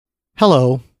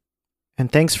Hello,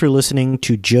 and thanks for listening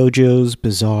to JoJo's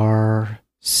Bizarre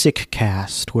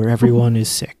Sickcast, where everyone is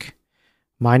sick.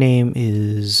 My name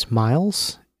is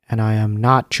Miles, and I am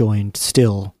not joined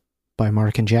still by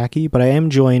Mark and Jackie, but I am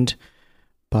joined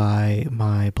by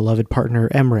my beloved partner,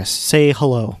 Emrys. Say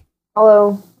hello.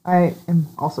 Hello, I am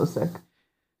also sick.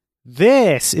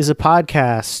 This is a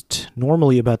podcast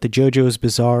normally about the JoJo's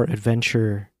Bizarre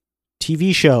Adventure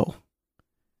TV show,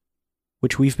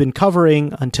 which we've been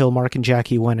covering until Mark and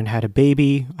Jackie went and had a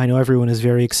baby. I know everyone is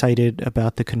very excited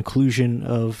about the conclusion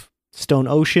of Stone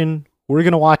Ocean. We're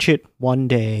going to watch it one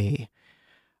day.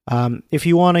 If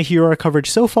you want to hear our coverage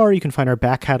so far, you can find our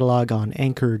back catalog on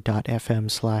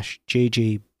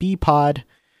anchor.fm/JJBpod.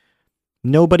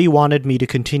 Nobody wanted me to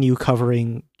continue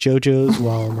covering JoJo's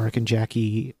while Mark and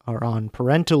Jackie are on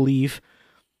parental leave.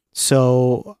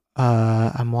 So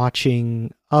I'm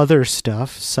watching other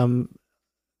stuff, some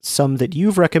that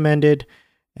you've recommended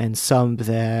and some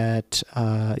that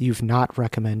you've not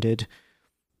recommended.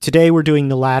 Today we're doing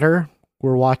the latter.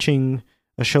 We're watching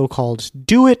a show called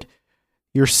Do It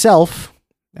Yourself,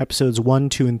 episodes 1,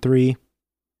 2, and 3.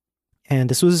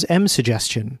 And this was M's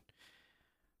suggestion.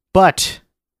 But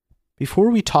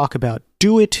before we talk about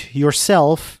Do It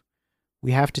Yourself,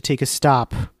 we have to take a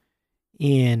stop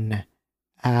in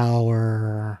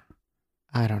our...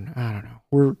 I don't know.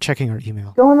 We're checking our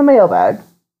email. Go in the mailbag.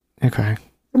 Okay. It's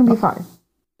going to be fine.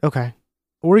 Okay.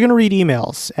 We're going to read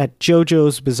emails at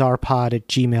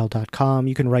jojosbizarrepod@gmail.com.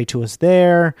 You can write to us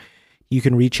there. You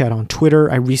can reach out on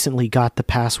Twitter. I recently got the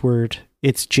password.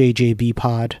 It's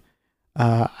JJBpod.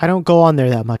 I don't go on there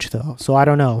that much, though, so I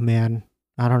don't know, man.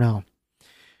 I don't know.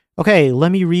 Okay,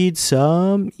 let me read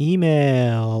some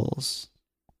emails.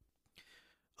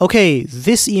 Okay,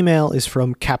 this email is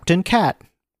from Captain Cat.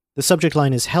 The subject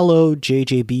line is Hello,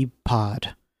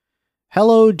 JJBpod.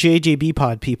 Hello,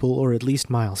 JJBpod people, or at least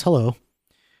Miles. Hello.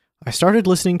 I started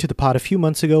listening to the pod a few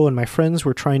months ago and my friends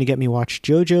were trying to get me watch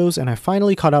JoJo's, and I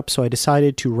finally caught up, so I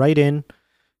decided to write in.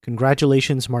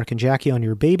 Congratulations, Mark and Jackie, on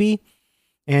your baby.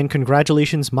 And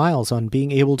congratulations, Miles, on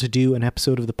being able to do an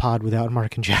episode of the pod without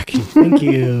Mark and Jackie. Thank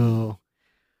you.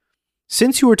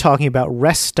 Since you were talking about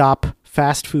rest stop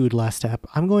fast food last ep,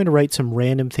 I'm going to write some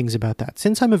random things about that.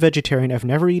 Since I'm a vegetarian, I've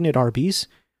never eaten at Arby's,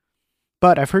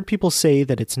 but I've heard people say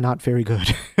that it's not very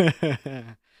good.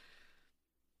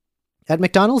 At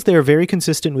McDonald's, they are very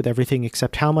consistent with everything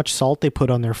except how much salt they put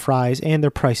on their fries and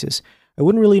their prices. I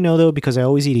wouldn't really know, though, because I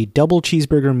always eat a double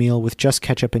cheeseburger meal with just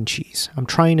ketchup and cheese. I'm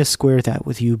trying to square that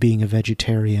with you being a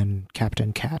vegetarian,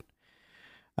 Captain Cat.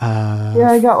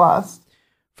 Yeah, I got lost.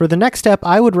 For the next step,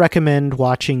 I would recommend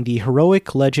watching The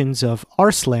Heroic Legends of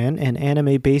Arslan, an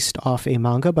anime based off a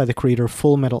manga by the creator of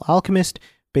Full Metal Alchemist,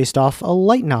 based off a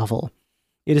light novel.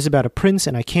 It is about a prince,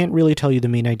 and I can't really tell you the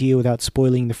main idea without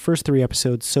spoiling the first 3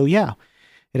 episodes, so yeah.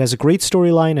 It has a great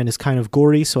storyline and is kind of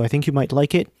gory, so I think you might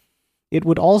like it. It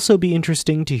would also be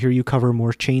interesting to hear you cover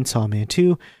more Chainsaw Man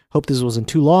 2. Hope this wasn't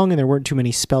too long and there weren't too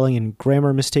many spelling and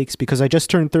grammar mistakes because I just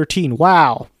turned 13.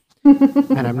 Wow!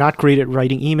 And I'm not great at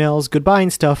writing emails. Goodbye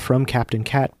and stuff from Captain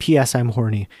Cat. P.S. I'm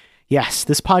horny. Yes,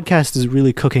 this podcast is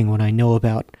really cooking when I know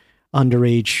about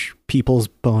underage people's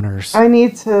boners. I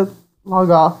need to log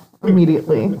off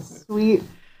immediately. Sweet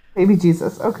baby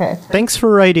Jesus. Okay. Thanks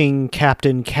for writing,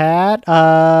 Captain Cat.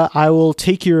 I will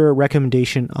take your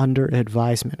recommendation under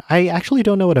advisement. I actually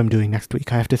don't know what I'm doing next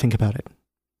week. I have to think about it.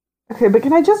 Okay, but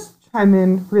can I just chime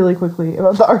in really quickly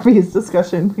about the Arby's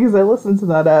discussion? Because I listened to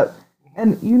that app.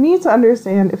 And you need to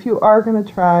understand, if you are going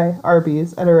to try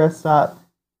Arby's at a rest stop,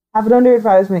 have it under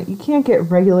advisement. You can't get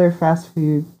regular fast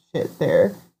food shit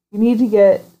there. You need to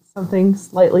get something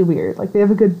slightly weird. Like, they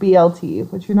have a good BLT,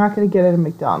 which you're not going to get at a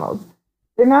McDonald's.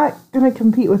 They're not going to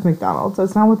compete with McDonald's.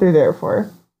 That's not what they're there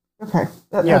for. Okay,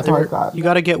 that's all I thought. You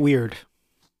got to get weird.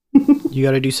 You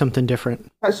got to do something different.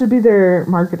 That should be their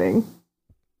marketing.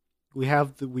 We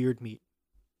have the weird meat.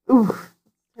 Ooh,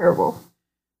 terrible.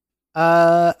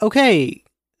 Okay.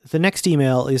 The next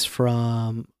email is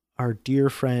from our dear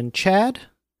friend Chad,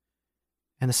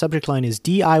 and the subject line is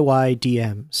DIY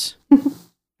DMs.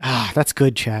 That's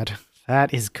good, Chad.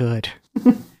 That is good.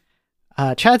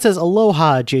 Chad says,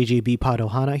 Aloha, JJBpod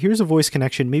Ohana. Here's a voice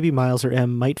connection maybe Miles or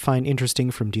M might find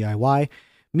interesting from DIY.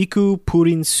 Miku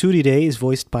Purin Suride is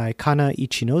voiced by Kana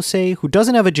Ichinose, who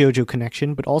doesn't have a JoJo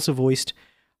connection, but also voiced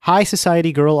High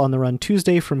Society Girl on the Run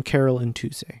Tuesday from Carol and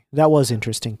Tuesday. That was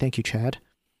interesting. Thank you, Chad.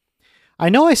 I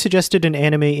know I suggested an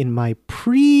anime in my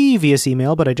previous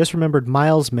email, but I just remembered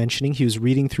Miles mentioning he was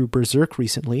reading through Berserk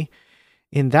recently.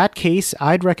 In that case,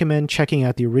 I'd recommend checking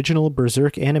out the original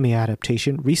Berserk anime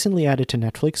adaptation recently added to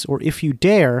Netflix, or if you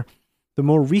dare, the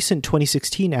more recent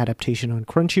 2016 adaptation on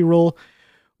Crunchyroll,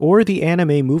 or the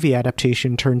anime movie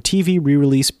adaptation turned TV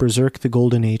re-release Berserk: The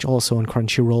Golden Age, also on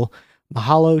Crunchyroll.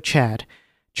 Mahalo, Chad.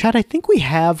 Chad, I think we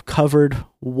have covered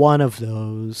one of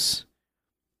those,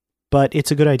 but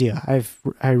it's a good idea.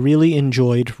 I really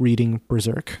enjoyed reading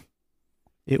Berserk.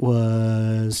 It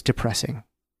was depressing.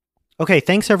 Okay,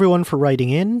 thanks everyone for writing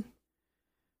in.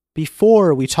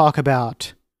 Before we talk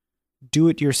about Do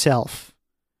It Yourself,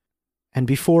 and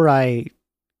before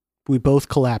we both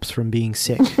collapse from being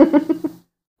sick,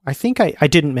 I think I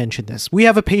didn't mention this. We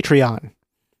have a Patreon.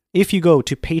 If you go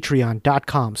to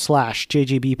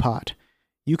patreon.com/jjbpod,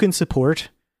 you can support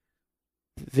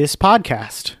this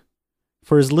podcast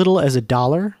for as little as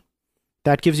 $1.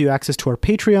 That gives you access to our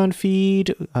Patreon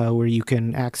feed, where you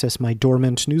can access my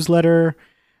dormant newsletter.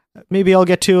 Maybe I'll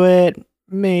get to it.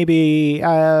 Maybe.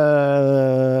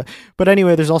 But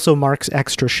anyway, there's also Mark's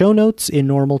extra show notes in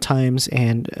normal times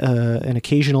and an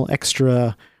occasional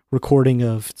extra recording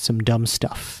of some dumb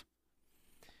stuff.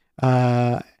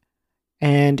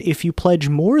 And if you pledge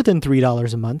more than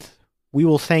 $3 a month, we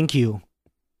will thank you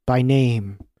by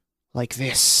name like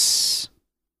this.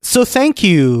 So thank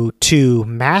you to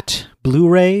Matt,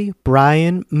 Blu-ray,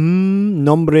 Brian,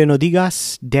 Nombre No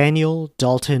Digas, Daniel,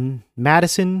 Dalton,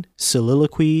 Madison,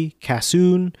 Soliloquy,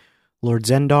 Cassoon, Lord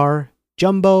Zendar,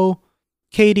 Jumbo,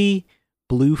 Katie,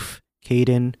 Bloof,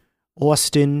 Caden,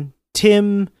 Austin,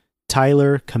 Tim,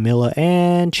 Tyler, Camilla,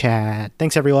 and Chad.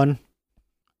 Thanks, everyone.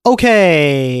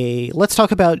 Okay, let's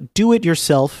talk about Do It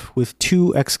Yourself with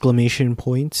 2 exclamation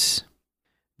points.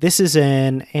 This is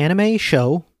an anime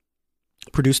show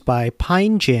produced by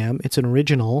Pine Jam. It's an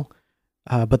original,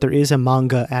 but there is a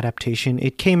manga adaptation.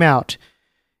 It came out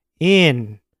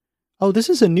this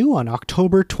is a new one,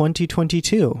 October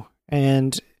 2022.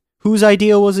 And whose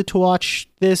idea was it to watch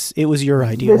this? It was your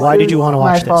idea. Why did you want to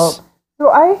watch this?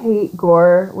 So I hate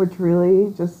gore, which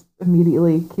really just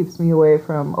immediately keeps me away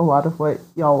from a lot of what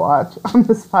y'all watch on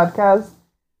this podcast.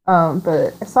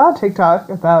 But I saw a TikTok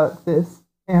about this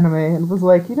anime and was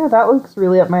like, that looks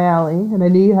really up my alley, and I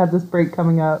knew you had this break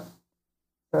coming up,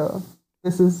 so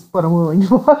this is what I'm willing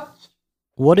to watch.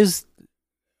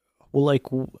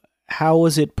 How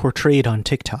was it portrayed on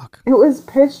TikTok? It was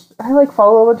pitched, I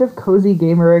follow a bunch of cozy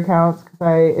gamer accounts because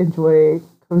I enjoy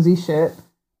cozy shit,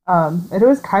 and it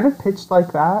was kind of pitched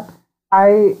like that.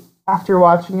 I, after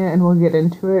watching it, and we'll get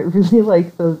into it, really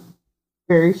like the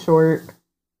very short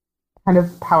kind of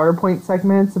PowerPoint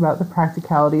segments about the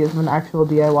practicality of an actual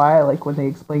DIY, like when they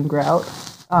explain grout.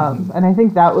 And I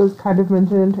think that was kind of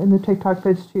mentioned in the TikTok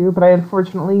pitch too, but I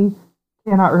unfortunately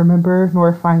cannot remember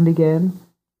nor find again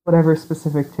whatever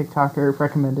specific TikToker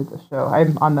recommended the show.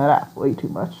 I'm on that app way too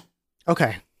much.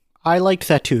 Okay. I liked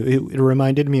that too. It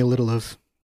reminded me a little of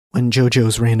when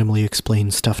JoJo's randomly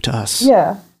explained stuff to us.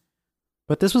 Yeah.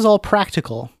 But this was all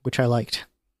practical, which I liked.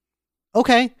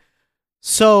 Okay.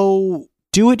 So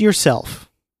Do It Yourself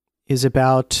is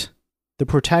about the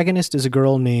protagonist is a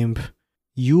girl named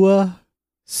Yua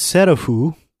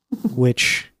Serafu,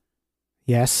 which,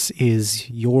 yes, is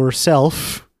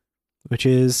yourself, which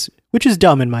is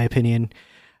dumb in my opinion.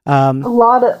 A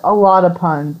lot of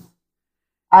puns.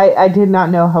 I did not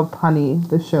know how punny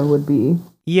the show would be.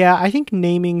 Yeah, I think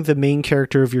naming the main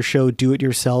character of your show Do It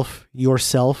Yourself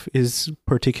is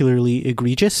particularly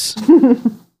egregious.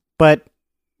 But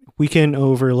we can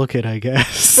overlook it, I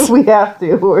guess. We have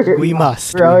to. We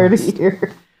must. We're already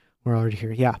here. We're already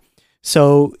here, yeah.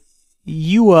 So,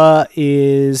 Yua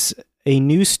is a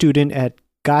new student at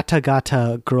Gata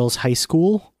Gata Girls High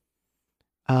School.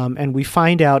 And we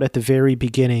find out at the very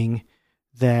beginning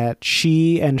that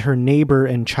she and her neighbor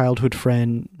and childhood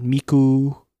friend,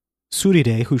 Miku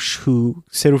Suride, who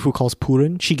Serufu calls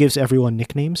Purin, she gives everyone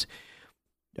nicknames,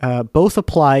 both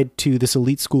applied to this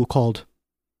elite school called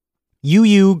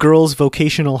UU Girls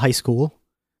Vocational High School.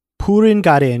 Purin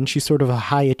got in. She's sort of a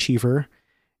high achiever.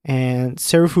 And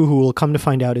Serufu, who we'll come to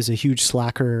find out, is a huge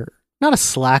slacker. Not a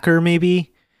slacker,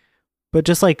 maybe, but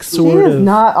just like sort of... She is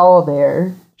not all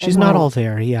there. She's not all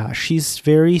there, yeah. She's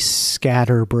very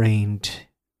scatterbrained,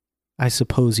 I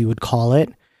suppose you would call it.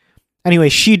 Anyway,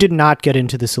 she did not get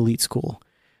into this elite school.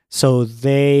 So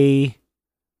I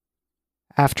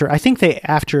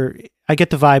get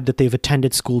the vibe that they've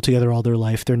attended school together all their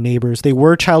life. They're neighbors. They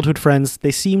were childhood friends. They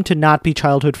seem to not be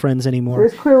childhood friends anymore.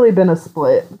 There's clearly been a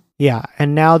split. Yeah,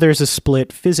 and now there's a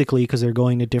split physically because they're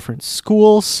going to different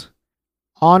schools.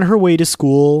 On her way to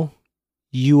school,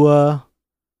 Yua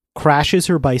crashes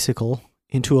her bicycle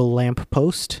into a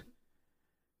lamppost.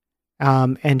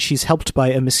 And she's helped by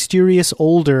a mysterious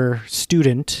older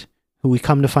student who we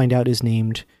come to find out is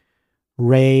named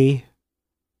Rei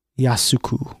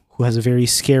Yasuku, who has a very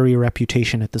scary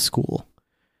reputation at the school.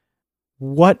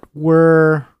 What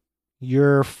were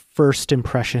your first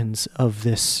impressions of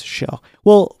this show?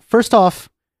 Well, first off,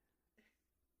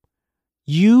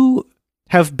 you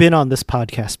have been on this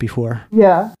podcast before.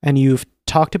 Yeah. And you've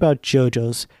talked about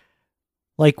JoJo's.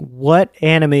 Like, what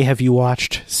anime have you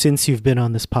watched since you've been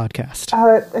on this podcast?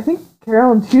 I think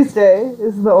Carol and Tuesday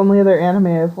is the only other anime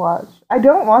I've watched. I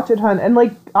don't watch a ton, and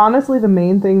like honestly, the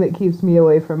main thing that keeps me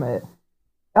away from it.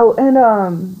 Oh,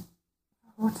 and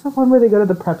what's the one where they go to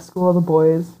the prep school, the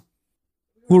boys?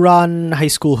 Huron High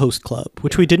School Host Club,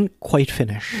 which we didn't quite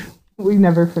finish. We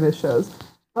never finish shows.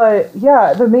 But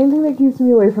yeah, the main thing that keeps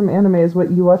me away from anime is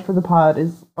what you watch for the pod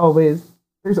is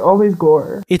there's always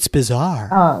gore. It's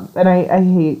bizarre. And I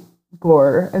hate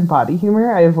gore and body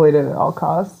humor. I avoid it at all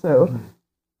costs. So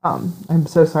I'm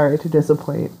so sorry to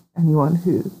disappoint anyone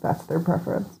who that's their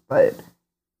preference. But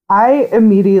I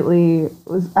immediately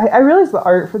I realized the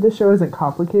art for this show isn't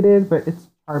complicated, but it's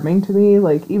charming to me.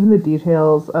 Like even the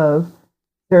details of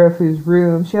Serafu's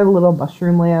room. She had a little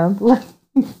mushroom lamp. Like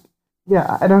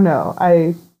yeah, I don't know.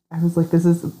 I was like, this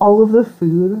is all of the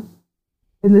food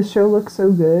in this show looks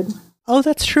so good. Oh,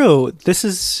 that's true. This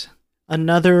is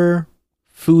another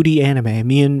foodie anime.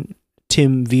 Me and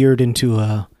Tim veered into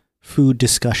a food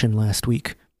discussion last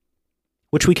week,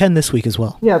 which we can this week as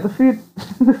well. Yeah, the food.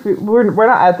 We're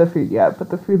not at the food yet, but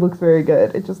the food looks very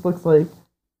good. It just looks like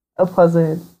a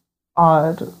pleasant,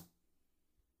 odd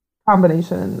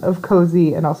combination of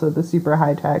cozy and also the super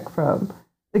high tech from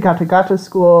the Gata Gata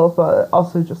school, but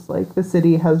also just like the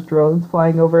city has drones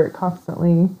flying over it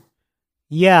constantly.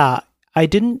 Yeah,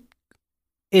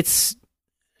 it's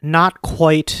not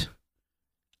quite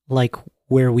like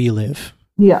where we live.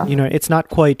 Yeah. You know, it's not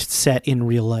quite set in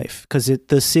real life because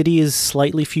the city is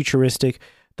slightly futuristic.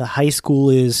 The high school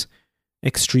is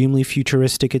extremely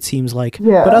futuristic, it seems like.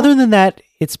 Yeah. But other than that,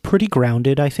 it's pretty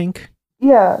grounded, I think.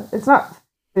 Yeah, it's not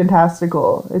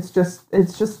fantastical. It's just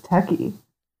techie.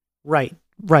 Right.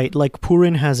 Like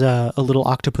Purin has a little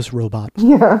octopus robot.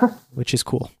 Yeah. Which is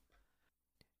cool.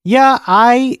 Yeah,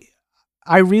 I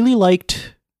really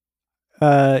liked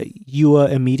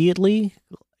Yua immediately.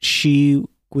 She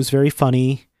was very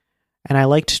funny, and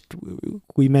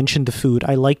we mentioned the food.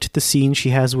 I liked the scene she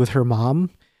has with her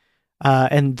mom,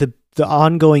 and the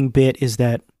ongoing bit is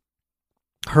that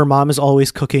her mom is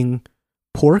always cooking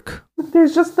pork.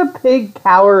 There's just the pig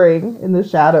cowering in the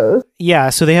shadows. Yeah,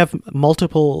 so they have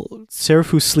multiple.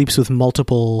 Serafu sleeps with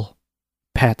multiple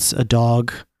pets: a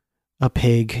dog, a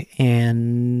pig,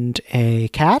 and a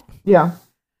cat. Yeah.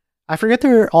 I forget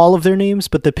all of their names,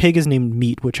 but the pig is named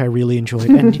Meat, which I really enjoyed.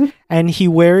 And and he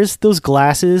wears those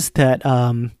glasses that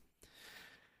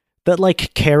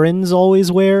like Karens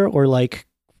always wear, or like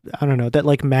I don't know, that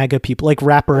like MAGA people like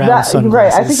wraparound sunglasses.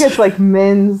 Right, I think it's like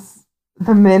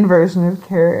the men version of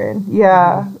Karen.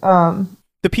 Yeah.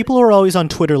 The people who are always on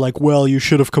Twitter like, well, you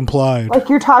should have complied. Like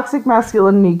your toxic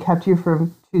masculinity kept you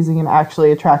from choosing an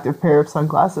actually attractive pair of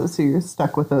sunglasses, so you're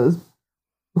stuck with those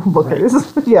lookers.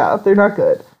 Right. Yeah, they're not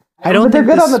good. But they're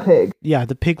good on the pig. Yeah,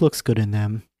 the pig looks good in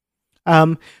them.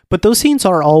 But those scenes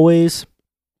are always,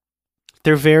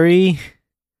 they're very,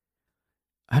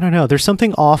 I don't know, there's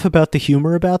something off about the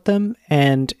humor about them,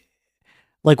 and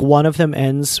like one of them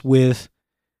ends with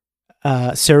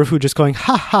Serafu just going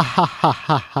ha ha ha ha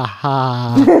ha ha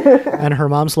ha, and her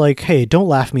mom's like, hey, don't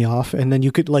laugh me off, and then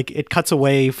you could like, it cuts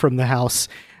away from the house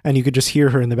and you could just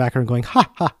hear her in the background going ha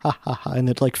ha ha ha ha, and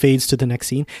it like fades to the next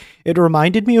scene. It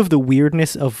reminded me of the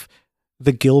weirdness of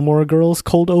the Gilmore Girls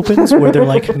cold opens where they're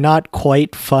like not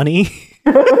quite funny.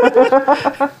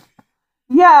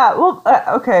 Yeah, well,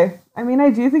 okay. I mean,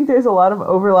 I do think there's a lot of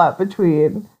overlap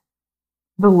between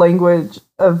the language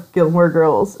of Gilmore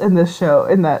Girls and this show,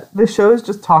 in that the show is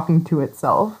just talking to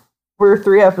itself. We're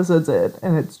 3 episodes in,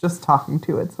 and it's just talking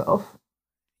to itself.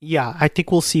 Yeah, I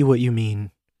think we'll see what you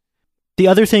mean. The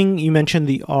other thing you mentioned,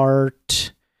 the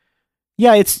art.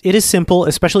 Yeah, it is simple,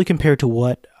 especially compared to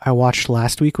what I watched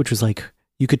last week, which was like,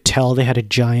 you could tell they had a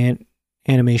giant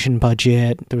animation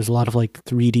budget. There was a lot of like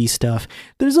 3D stuff.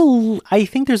 I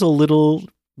think there's a little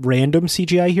random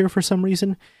CGI here for some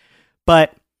reason,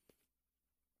 but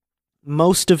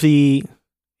most of the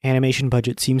animation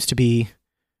budget seems to be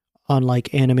on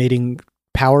like animating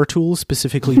power tools,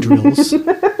 specifically drills.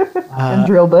 And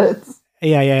drill bits.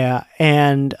 Yeah.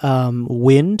 And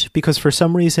wind, because for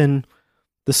some reason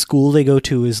the school they go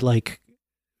to is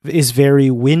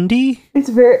very windy. It's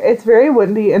very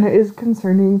windy, and it is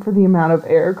concerning for the amount of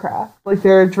aircraft. Like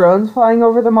there are drones flying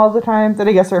over them all the time that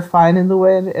I guess are fine in the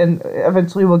wind, and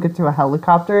eventually we'll get to a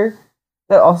helicopter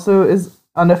that also is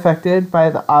unaffected by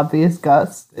the obvious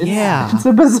gust. It's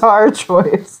a bizarre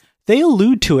choice. They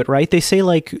allude to it, right? They say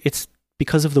like it's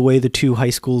because of the way the two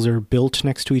high schools are built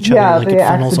next to each Yeah, other, like they it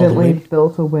funnels all the accidentally way.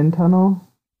 built a wind tunnel.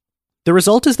 The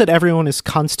result is that everyone is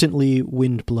constantly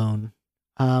windblown.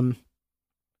 And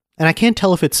I can't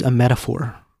tell if it's a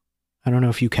metaphor. I don't know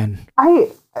if you can.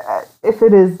 If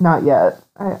it is not yet,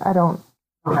 I don't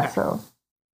think so.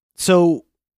 So,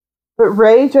 But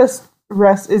Ray just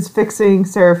is fixing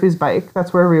Seraphu's bike.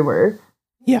 That's where we were.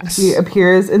 yes. She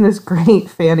appears in this great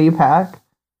fanny pack.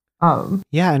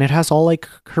 Yeah, and it has all like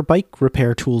her bike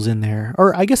repair tools in there.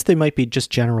 Or I guess they might be just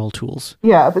general tools.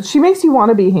 Yeah, but she makes you want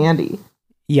to be handy.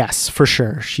 Yes, for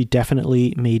sure. She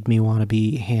definitely made me want to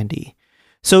be handy.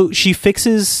 So she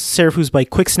fixes Seraphu's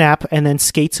bike, quick snap, and then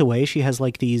skates away. She has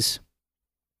like these...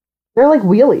 They're like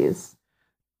wheelies.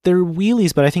 They're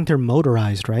wheelies, but I think they're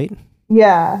motorized, right?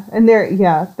 Yeah, and they're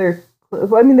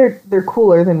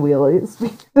cooler than wheelies.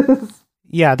 because-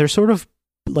 Yeah, they're sort of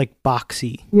like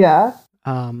boxy. yeah.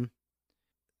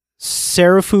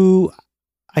 Seraphu,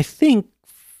 I think,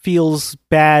 feels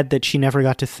bad that she never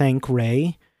got to thank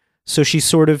Ray. So she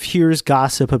sort of hears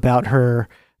gossip about her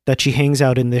that she hangs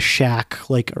out in this shack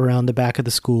like around the back of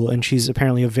the school, and she's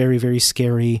apparently a very, very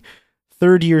scary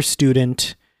third-year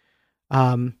student.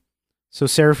 So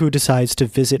Seraphu decides to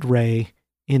visit Ray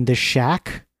in this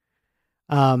shack.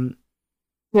 Yeah,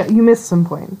 you missed some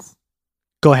points.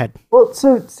 Go ahead. Well,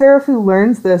 so Seraphu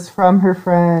learns this from her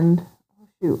friend.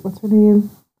 Shoot, what's her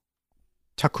name?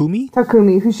 Takumi?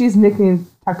 Takumi, who she's nicknamed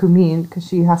Takumin because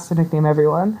she has to nickname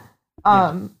everyone.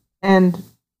 And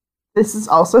this is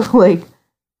also like,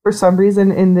 for some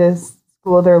reason in this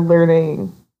school, they're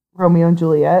learning Romeo and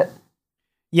Juliet.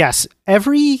 Yes,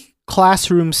 every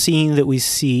classroom scene that we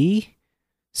see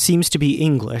seems to be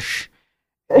English.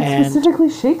 And- Specifically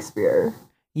Shakespeare.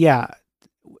 Yeah.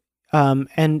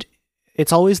 And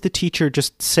it's always the teacher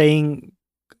just saying,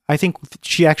 I think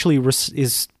she actually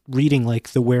is reading like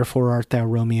the Wherefore Art Thou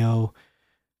Romeo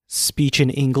speech in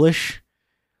English,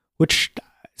 which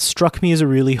struck me as a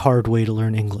really hard way to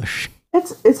learn English.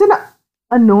 It's an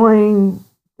annoying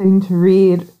thing to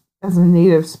read as a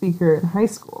native speaker in high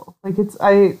school. Like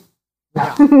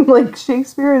like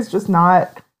Shakespeare is just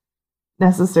not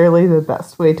necessarily the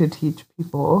best way to teach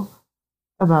people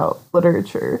about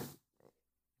literature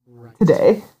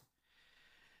today.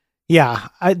 Yeah,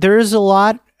 there is a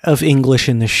lot of English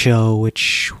in the show,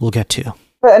 which we'll get to.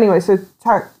 But anyway, so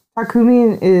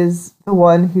Takumi is the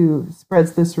one who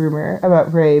spreads this rumor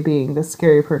about Ray being the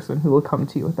scary person who will come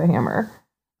to you with a hammer.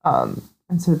 And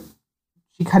so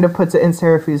she kind of puts it in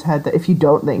Seraphu's head that if you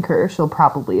don't thank her, she'll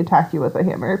probably attack you with a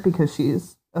hammer because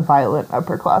she's a violent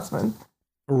upperclassman.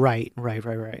 Right.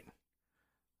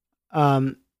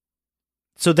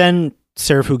 So then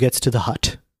Seraphu gets to the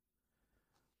hut,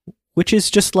 which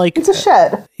is just like... It's a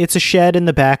shed. It's a shed in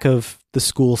the back of the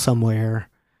school somewhere.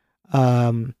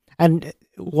 And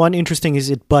one interesting is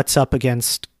it butts up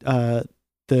against the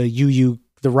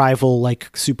rival,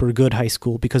 like, super good high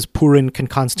school, because Purin can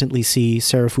constantly see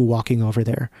Seraphu walking over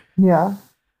there. Yeah.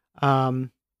 Because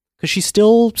she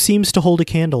still seems to hold a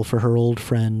candle for her old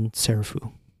friend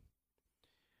Seraphu.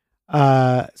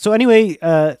 So anyway,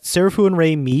 Seraphu and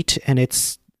Ray meet, and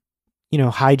it's,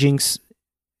 hijinks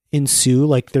ensue.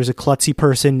 Like, there's a klutzy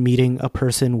person meeting a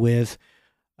person with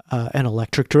an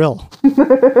electric drill.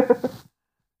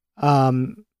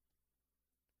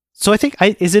 So I think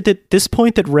is it at this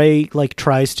point that Ray like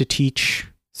tries to teach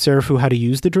Seraphu how to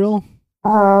use the drill?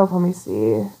 Let me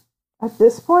see. At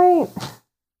this point,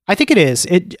 I think it is.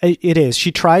 It is.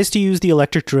 She tries to use the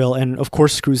electric drill and of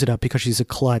course screws it up because she's a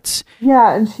klutz.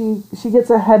 yeah, and she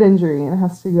gets a head injury and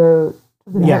has to go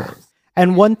to the nurse.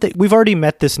 And one thing, we've already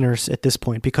met this nurse at this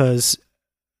point because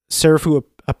Seraphu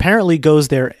apparently goes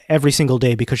there every single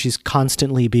day because she's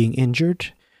constantly being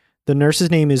injured. The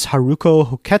nurse's name is Haruko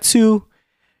Hoketsu,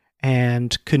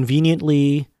 and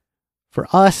conveniently for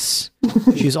us,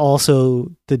 she's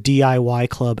also the DIY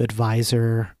club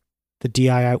advisor. The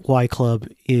DIY club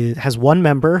has one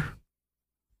member.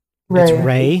 Ray. It's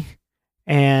Ray.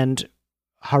 And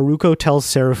Haruko tells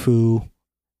Seraphu,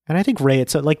 and I think Ray,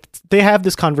 it's like they have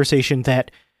this conversation that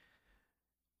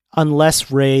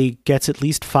unless Ray gets at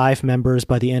least 5 members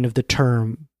by the end of the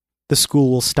term, the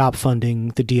school will stop funding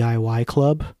the DIY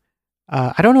club.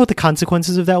 I don't know what the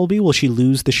consequences of that will be. Will she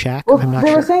lose the shack? Well, I'm not they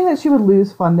sure. were saying that she would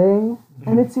lose funding,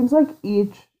 and it seems like at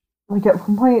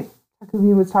one point,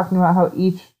 Takumi was talking about how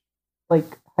each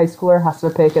high schooler has to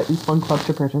pick at least one club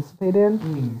to participate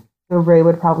in. So Ray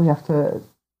would probably have to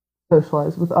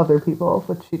socialize with other people,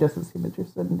 which she doesn't seem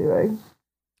interested in doing.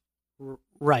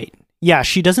 Right. Yeah,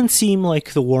 she doesn't seem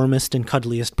like the warmest and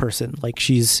cuddliest person. Like,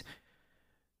 she's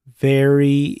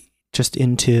very just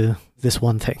into this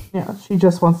one thing. Yeah, she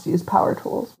just wants to use power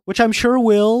tools. Which I'm sure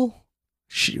will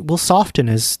she will soften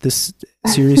as this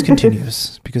series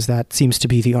continues, because that seems to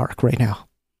be the arc right now.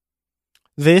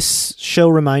 This show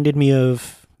reminded me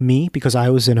of me because I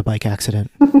was in a bike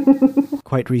accident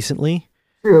quite recently.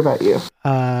 True about you.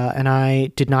 And I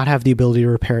did not have the ability to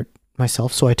repair it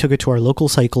myself, so I took it to our local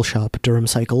cycle shop, Durham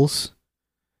Cycles,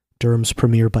 Durham's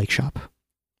premier bike shop.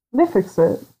 They fixed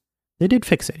it. They did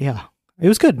fix it, yeah. It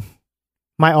was good.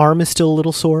 My arm is still a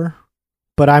little sore,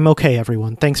 but I'm okay,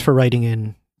 everyone. Thanks for writing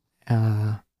in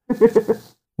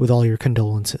with all your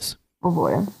condolences. Oh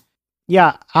boy.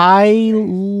 Yeah, I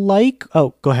like...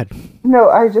 Oh, go ahead. No,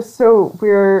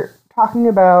 we're talking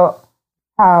about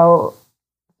how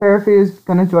Seraphie is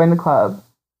going to join the club.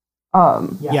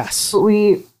 Yes.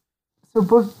 But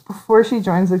before she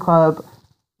joins the club,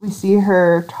 we see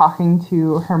her talking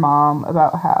to her mom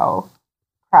about how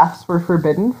crafts were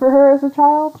forbidden for her as a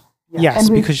child. Yes,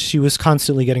 because she was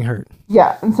constantly getting hurt.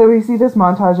 Yeah, and so we see this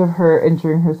montage of her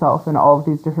injuring herself in all of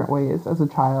these different ways as a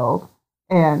child.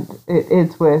 And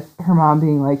it's with her mom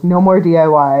being like, no more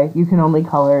DIY, you can only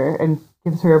color, and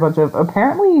gives her a bunch of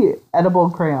apparently edible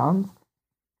crayons.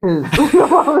 Because the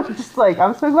mom was just like,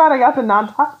 I'm so glad I got the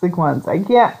non-toxic ones. I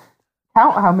can't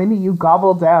count how many you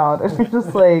gobbled down. And you're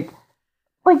just like,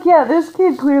 yeah, this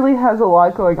kid clearly has a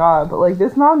lot going on, but like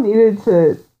this mom needed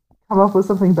to come up with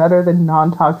something better than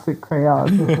non-toxic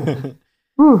crayons.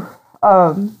 Whew.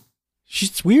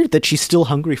 It's weird that she's still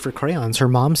hungry for crayons. Her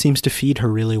mom seems to feed her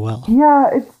really well.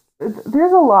 Yeah,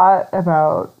 there's a lot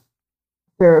about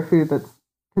Seraphie that's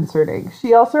concerning.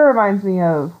 She also reminds me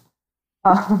of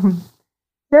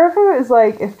Seraphie is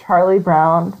like if Charlie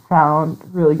Brown found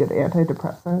really good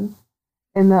antidepressants,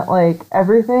 in that like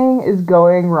everything is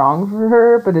going wrong for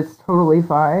her, but it's totally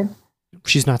fine.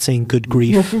 She's not saying good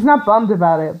grief. Yeah, she's not bummed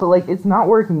about it, but like it's not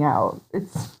working out.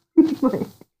 It's like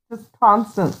just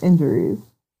constant injuries.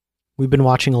 We've been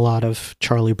watching a lot of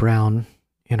Charlie Brown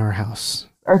in our house.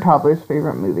 Our toddler's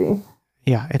favorite movie.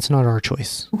 Yeah, it's not our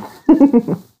choice.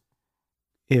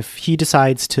 If he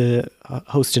decides to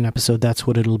host an episode, that's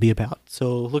what it'll be about.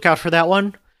 So look out for that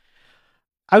one.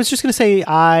 I was just going to say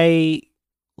I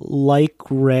like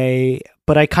Ray,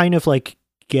 but I kind of like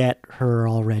get her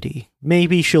already.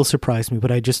 Maybe she'll surprise me,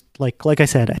 but I just like I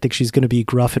said, I think she's going to be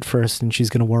gruff at first and she's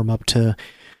going to warm up to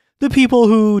the people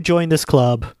who join this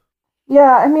club.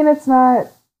 Yeah, I mean it's not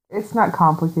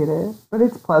complicated, but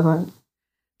it's pleasant.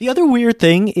 The other weird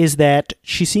thing is that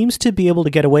she seems to be able to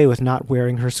get away with not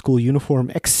wearing her school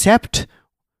uniform except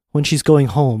when she's going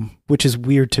home, which is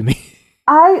weird to me.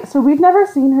 So we've never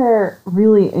seen her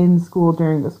really in school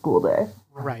during the school day.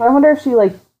 Right. So I wonder if she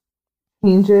like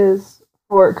changes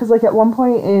because like at one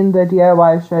point in the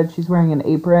DIY shed, she's wearing an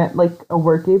apron, like a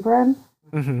work apron.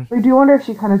 Mm-hmm. So I do wonder if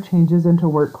she kind of changes into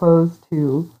work clothes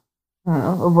to, I don't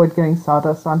know, avoid getting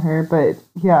sawdust on her. But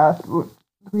yeah,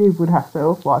 we would have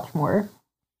to watch more.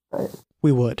 But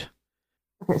we would.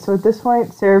 Okay, so at this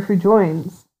point, Seraphie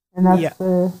joins, and that's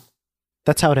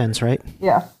that's how it ends, right?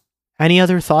 Yeah. Any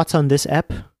other thoughts on this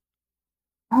ep?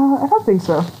 I don't think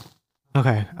so.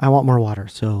 Okay, I want more water,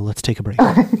 so let's take a break.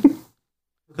 Okay.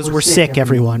 Because we're sick,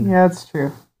 everyone. Yeah, that's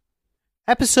true.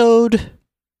 Episode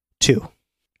 2.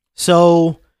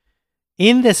 So,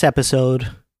 in this episode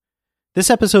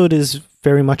is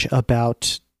very much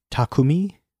about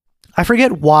Takumi. I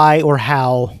forget why or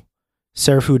how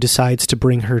Seraphie decides to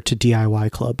bring her to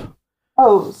DIY Club.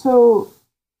 Oh, so...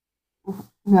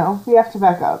 No, we have to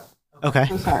back up. Okay.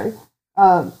 So sorry.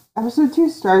 Episode 2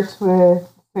 starts with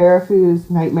Seraphie's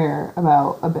nightmare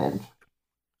about a bench.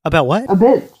 About what? A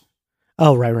bench.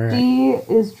 Oh, right. She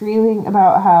is dreaming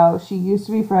about how she used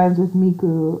to be friends with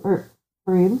Miku, or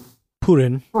Purin.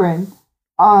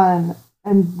 And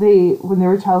when they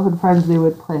were childhood friends, they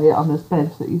would play on this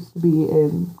bench that used to be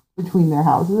in between their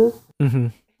houses. Mm-hmm.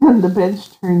 And the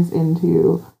bench turns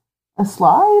into a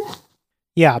slide.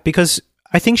 Yeah, because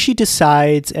I think she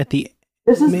decides at the...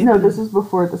 This is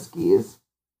before the skis.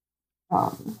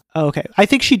 Okay. I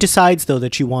think she decides, though,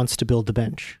 that she wants to build the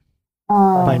bench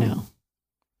by now.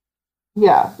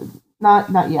 Yeah,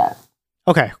 not yet.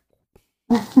 Okay.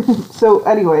 So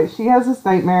anyway, she has this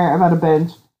nightmare about a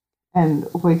bench and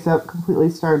wakes up completely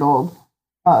startled.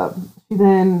 We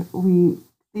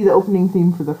see the opening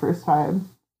theme for the first time,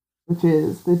 which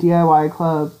is the DIY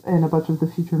club and a bunch of the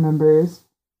future members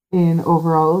in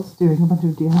overalls doing a bunch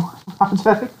of DIY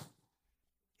projects.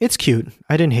 It's cute.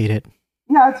 I didn't hate it.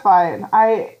 Yeah, it's fine.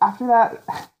 After that,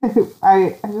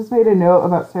 I just made a note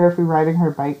about Seraphie riding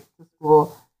her bike to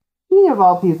school. He, of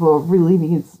all people, really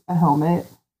needs a helmet.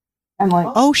 And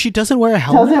she doesn't wear a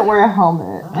helmet? Doesn't wear a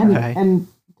helmet. Okay. And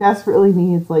desperately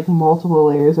needs multiple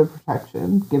layers of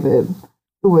protection, given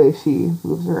the way she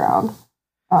moves around.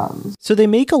 So they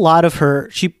make a lot of her.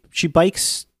 She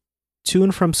bikes to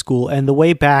and from school, and the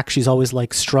way back, she's always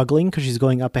like struggling because she's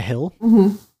going up a hill.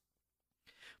 Mm-hmm.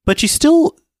 But she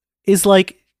still is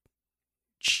like.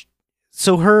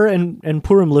 So her and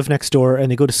Purim live next door,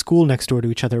 and they go to school next door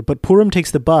to each other. But Purim takes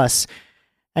the bus,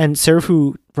 and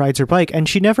Seraphou rides her bike, and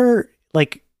she never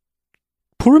like.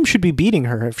 Purim should be beating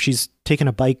her if she's taking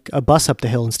a bus up the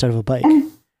hill instead of a bike.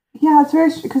 And yeah, it's very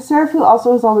because Seraphou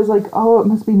also is always like, "Oh, it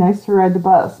must be nice to ride the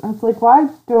bus," and it's like, why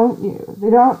don't you?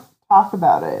 They don't talk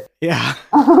about it. Yeah,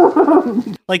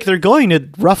 like they're going to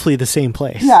roughly the same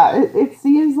place. Yeah, it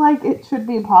seems like it should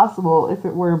be possible if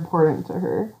it were important to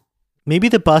her. Maybe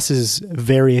the bus is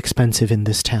very expensive in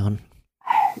this town.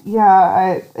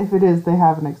 Yeah, if it is, they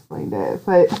haven't explained it.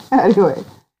 But anyway,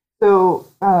 so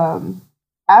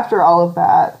after all of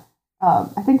that,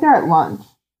 I think they're at lunch,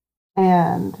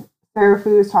 and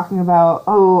Seraphou is talking about,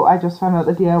 oh, I just found out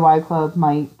the DIY club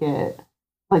might get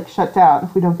like shut down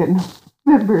if we don't get enough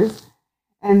members.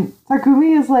 And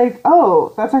Takumi is like,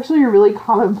 oh, that's actually a really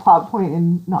common plot point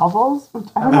in novels, which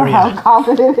I don't know how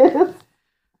common it is.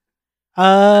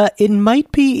 It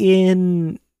might be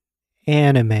in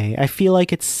anime. I feel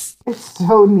like it's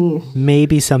so niche.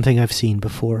 Maybe something I've seen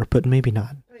before, but maybe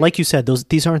not. Like you said,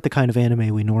 these aren't the kind of anime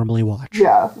we normally watch.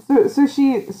 Yeah. So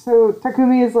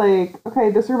Takumi is like, okay,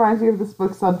 this reminds me of this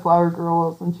book, Sunflower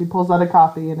Girls, and she pulls out a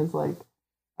copy and is like,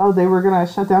 oh, they were gonna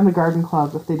shut down the garden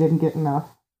club if they didn't get enough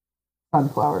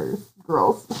sunflower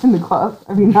girls in the club.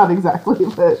 I mean, not exactly,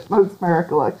 but that's my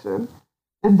recollection.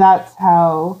 And that's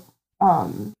how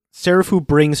Seraphou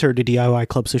brings her to DIY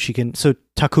club so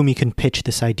Takumi can pitch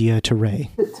this idea to Rei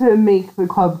to make the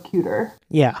club cuter.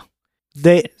 Yeah.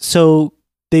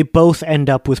 They both end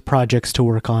up with projects to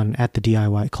work on at the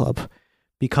DIY club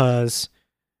because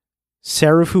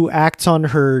Seraphou acts on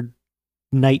her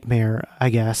nightmare, I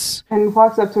guess. And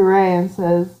walks up to Rei and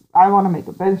says, I want to make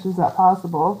a bench. Is that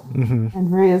possible? Mm-hmm.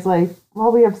 And Rei is like,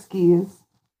 well, we have skis.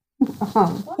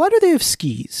 Why do they have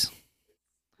skis?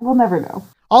 We'll never know.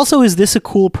 Also, is this a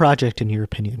cool project in your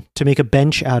opinion? To make a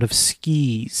bench out of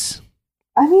skis?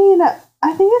 I mean,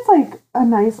 I think it's like a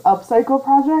nice upcycle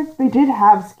project. They did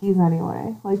have skis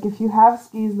anyway. Like, if you have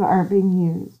skis that aren't being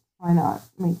used, why not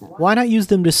make them? Why not use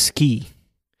them to ski?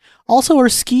 Also, are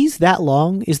skis that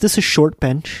long? Is this a short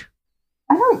bench?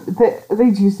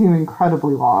 They do seem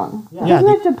incredibly long. Yeah. Doesn't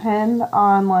it depend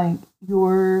on, like,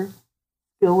 your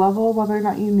skill level, whether or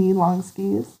not you need long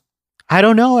skis? I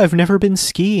don't know. I've never been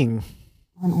skiing.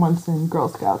 I went once in Girl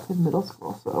Scouts in middle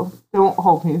school, so don't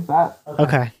hold me to that.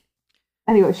 Okay.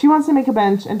 Anyway, she wants to make a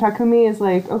bench, and Takumi is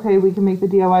like, okay, we can make the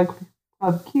DIY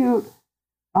club cute,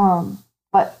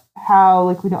 but how,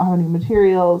 like, we don't have any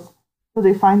materials. So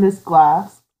they find this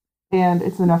glass, and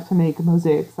it's enough to make a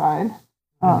mosaic sign.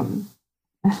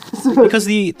 Because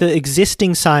the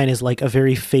existing sign is, like, a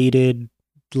very faded,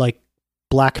 like,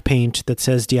 black paint that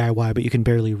says DIY, but you can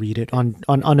barely read it on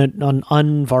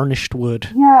unvarnished wood.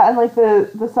 Yeah, and, like,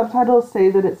 the subtitles say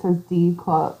that it says D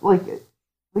Club, like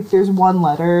there's one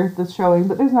letter that's showing,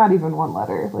 but there's not even one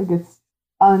letter. Like, it's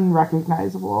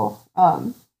unrecognizable.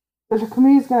 So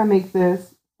Takumi is going to make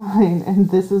this sign, and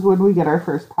this is when we get our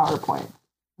first PowerPoint.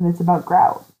 And it's about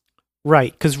grout.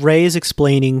 Right, because Rei is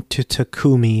explaining to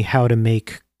Takumi how to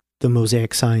make the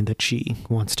mosaic sign that she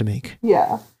wants to make.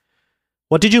 Yeah.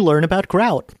 What did you learn about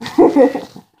grout?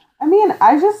 I mean,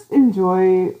 I just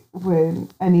enjoy when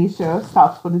any show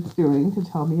stops what it's doing to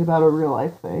tell me about a real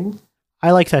life thing.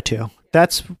 I like that too.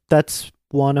 That's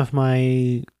one of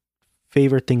my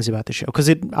favorite things about the show because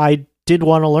I did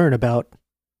want to learn about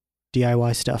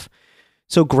DIY stuff.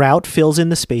 So grout fills in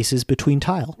the spaces between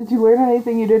tile. Did you learn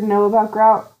anything you didn't know about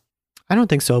grout? I don't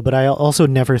think so, but I also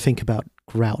never think about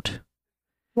grout.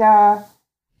 Yeah,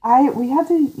 we had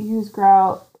to use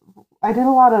grout. I did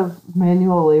a lot of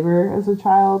manual labor as a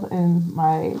child in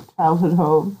my childhood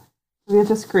home. We had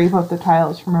to scrape up the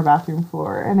tiles from our bathroom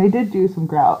floor, and I did do some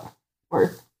grout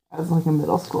work as like a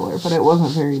middle schooler, but it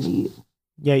wasn't very neat.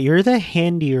 Yeah, you're the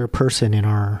handier person in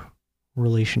our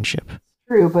relationship.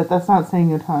 True, but that's not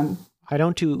saying a ton. I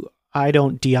don't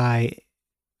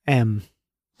DIM.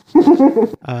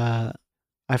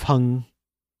 I've hung.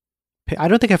 I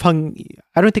don't think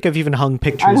I've even hung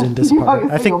pictures in this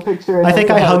part. I think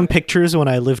I hung pictures when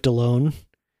I lived alone,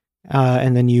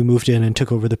 and then you moved in and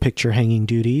took over the picture hanging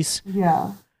duties.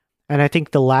 Yeah. And I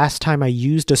think the last time I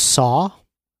used a saw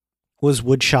was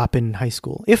woodshop in high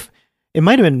school. If it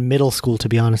might have been middle school, to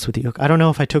be honest with you. I don't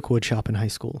know if I took woodshop in high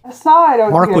school. A saw, I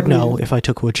don't. Mark would know if I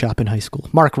took woodshop in high school.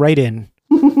 Mark, write in.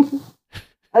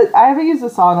 I haven't used a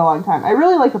saw in a long time. I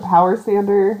really like a power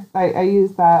sander. I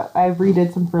use that. I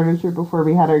redid some furniture before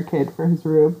we had our kid for his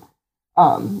room.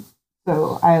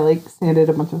 So I like sanded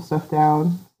a bunch of stuff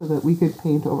down so that we could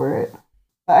paint over it.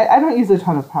 But I don't use a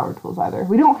ton of power tools either.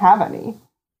 We don't have any.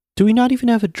 Do we not even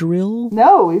have a drill?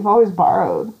 No, we've always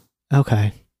borrowed.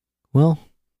 Okay. Well,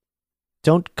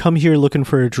 don't come here looking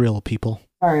for a drill, people.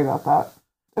 Sorry about that.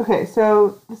 Okay,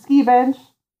 so the ski bench.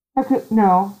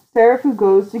 No, Seraphu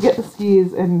goes to get the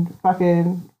skis and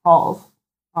fucking falls.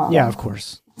 Yeah, of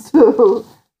course. So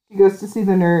she goes to see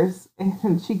the nurse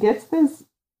and she gets this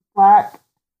black.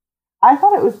 I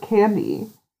thought it was candy.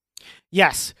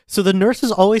 Yes. So the nurse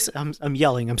is always. I'm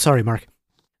yelling. I'm sorry, Mark.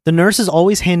 The nurse is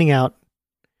always handing out.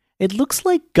 It looks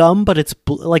like gum, but it's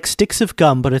like sticks of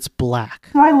gum, but it's black.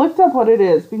 So I looked up what it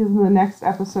is because in the next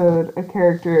episode, a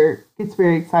character gets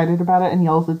very excited about it and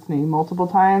yells its name multiple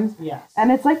times. Yes.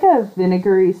 And it's like a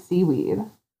vinegary seaweed.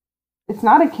 It's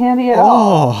not a candy at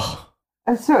all. Oh.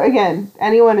 So again,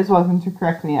 anyone is welcome to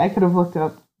correct me. I could have looked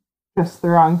up just the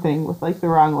wrong thing with like the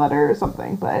wrong letter or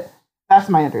something, but that's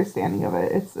my understanding of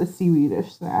it. It's a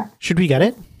seaweedish snack. Should we get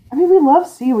it? I mean, we love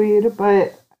seaweed,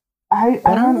 but I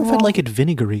don't know if I'd like it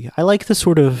vinegary. I like the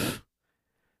sort of,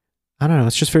 I don't know,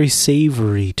 it's just very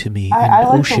savory to me. I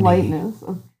like oceany. the lightness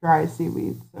of dry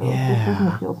seaweed, so Yeah. this doesn't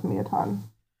appeal to me a ton.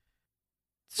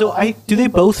 So do they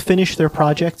both finish their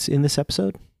projects in this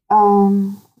episode?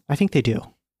 I think they do.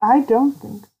 I don't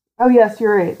think so. Oh, yes,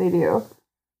 you're right, they do.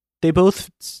 They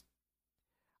both,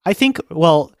 I think,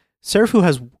 well, Seraphu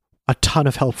has a ton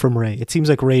of help from Ray. It seems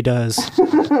like Ray does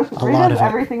Ray lot does of it.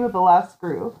 everything with the last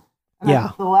screw. And Yeah.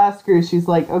 after the last screw, she's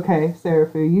like, okay,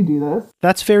 Seraphu, you do this.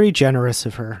 That's very generous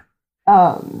of her.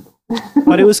 Um,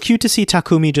 But it was cute to see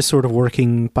Takumi just sort of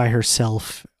working by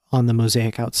herself on the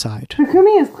mosaic outside.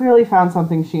 Takumi has clearly found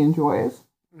something she enjoys.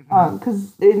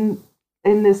 Because in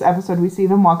this episode, we see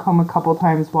them walk home a couple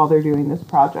times while they're doing this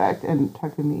project, and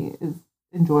Takumi is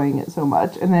enjoying it so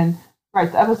much. And then,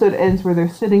 right, the episode ends where they're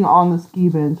sitting on the ski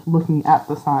bench looking at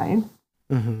the sign.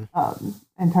 Mm-hmm.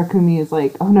 And Takumi is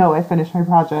like, oh no, I finished my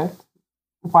project.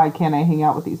 Why can't I hang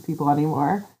out with these people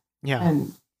anymore? Yeah.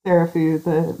 And Seraphu,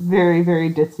 the very,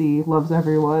 very ditzy, loves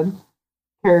everyone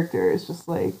character, is just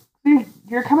like,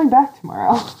 you're coming back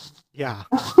tomorrow. Yeah.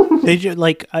 They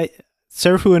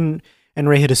Seraphu and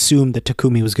Ray had assumed that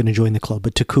Takumi was going to join the club,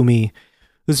 but Takumi,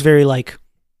 who's very like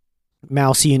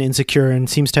mousy and insecure and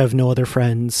seems to have no other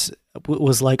friends,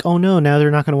 was like, oh no, now they're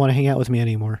not going to want to hang out with me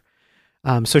anymore.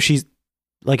 So she's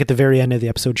like at the very end of the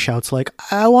episode shouts like,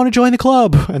 I want to join the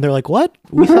club. And they're like, what?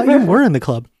 We thought you were in the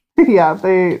club. Yeah,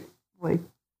 they like,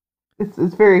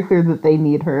 it's very clear that they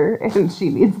need her and she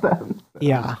needs them. So.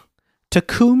 Yeah.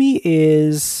 Takumi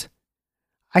is,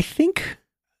 I think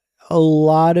a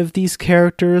lot of these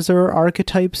characters are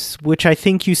archetypes, which I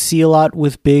think you see a lot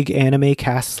with big anime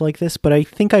casts like this, but I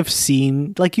think I've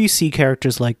seen, like, you see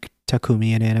characters like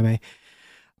Takumi in anime.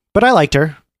 But I liked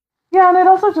her. Yeah, and it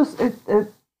also just, it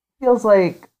feels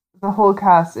like the whole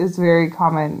cast is very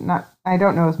common. I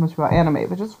don't know as much about anime,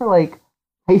 but just for like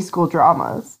high school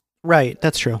dramas. Right,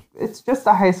 that's true. It's just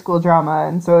a high school drama,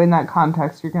 and so in that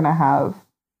context, you're going to have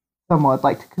someone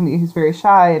like Takumi who's very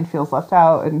shy and feels left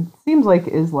out and seems like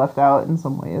is left out in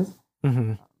some ways.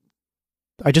 Mm-hmm.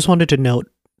 I just wanted to note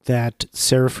that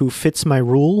Seraphu fits my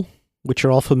rule, which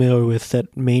you're all familiar with,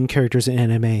 that main characters in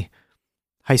anime,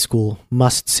 high school,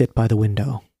 must sit by the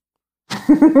window.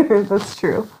 That's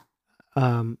true.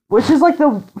 Which is like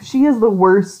she is the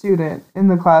worst student in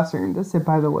the classroom to sit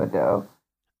by the window.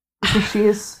 Because she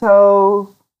is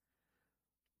so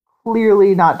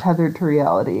clearly not tethered to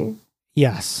reality.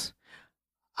 Yes.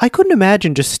 I couldn't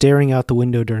imagine just staring out the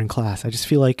window during class. I just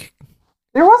feel like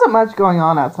there wasn't much going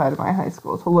on outside of my high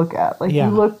school to look at. Like, you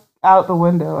look out the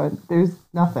window and there's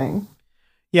nothing.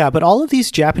 Yeah, but all of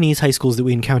these Japanese high schools that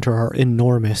we encounter are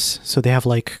enormous. So they have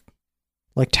like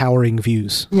towering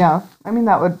views. Yeah. I mean,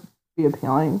 that would be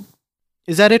appealing.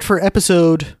 Is that it for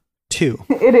episode 2?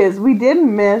 It is. We did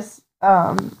miss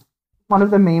one of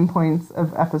the main points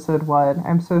of episode 1.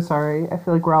 I'm so sorry. I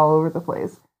feel like we're all over the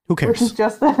place. Who cares? Which is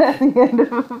just that at the end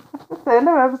of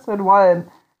episode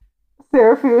 1,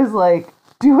 Seraphu is like,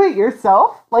 do it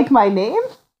yourself? Like my name?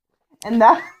 And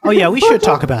that... Oh yeah, we should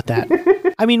talk about that.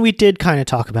 I mean, we did kind of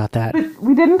talk about that. But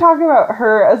we didn't talk about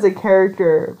her as a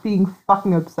character being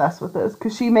fucking obsessed with this,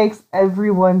 because she makes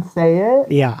everyone say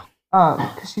it. Yeah.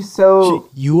 Because she's so...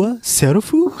 Yua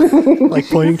Seraphu? Like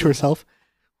pointing to herself?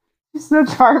 She's so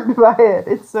charmed by it.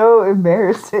 It's so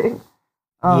embarrassing.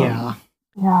 Yeah.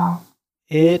 Yeah.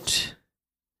 I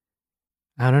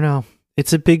don't know.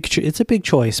 It's a big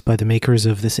choice by the makers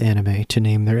of this anime to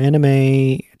name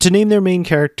their main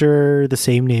character the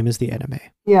same name as the anime.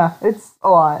 Yeah, it's a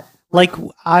lot. Like,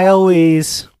 I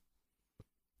always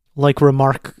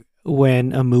remark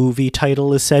when a movie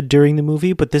title is said during the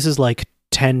movie, but this is like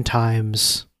 10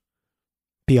 times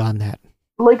beyond that.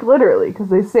 Like, literally, because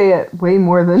they say it way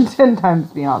more than 10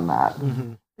 times beyond that.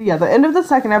 Mm-hmm. Yeah, the end of the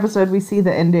second episode, we see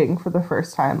the ending for the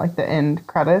first time, like the end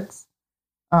credits.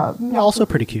 Yeah, also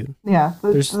pretty cute. Yeah,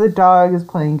 the dog is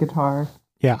playing guitar.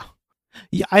 Yeah.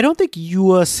 Yeah, I don't think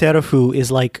Yua Serafu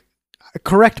is like,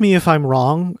 correct me if I'm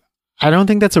wrong, I don't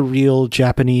think that's a real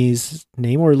Japanese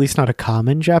name, or at least not a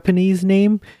common Japanese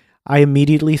name. I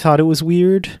immediately thought it was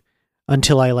weird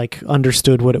until I like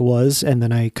understood what it was, and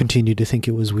then I continued to think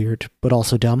it was weird, but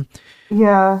also dumb.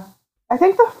 Yeah. I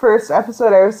think the first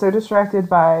episode I was so distracted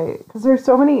by, because there's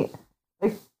so many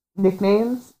like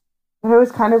nicknames, and I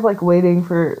was kind of like waiting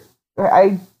for,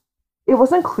 it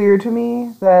wasn't clear to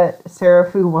me that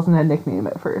Serafu wasn't a nickname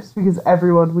at first, because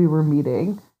everyone we were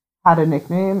meeting had a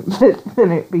nickname, but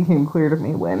then it became clear to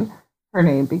me when her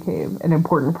name became an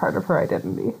important part of her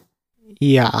identity.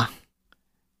 Yeah.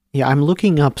 Yeah, I'm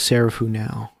looking up Serafu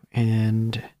now,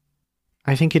 and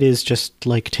I think it is just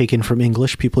like taken from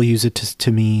English. People use it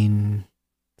to mean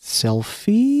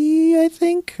selfie, I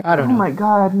think. I don't know. Oh my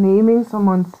god, naming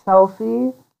someone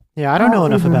selfie? Yeah, I don't know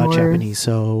enough about worse. Japanese,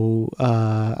 so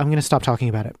I'm going to stop talking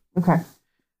about it. Okay.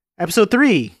 Episode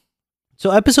 3.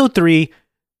 So episode 3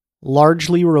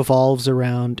 largely revolves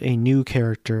around a new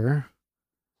character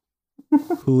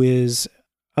who is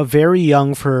a very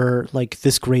young for like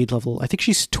this grade level. I think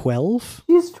she's 12.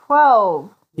 She's 12.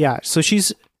 Yeah, so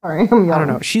she's, Sorry, I'm young. I don't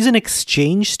know. She's an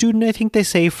exchange student, I think they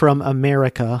say, from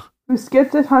America. Who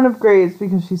skipped a ton of grades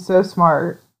because she's so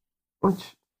smart.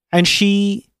 And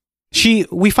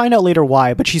we find out later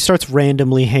why, but she starts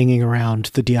randomly hanging around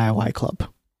the DIY club.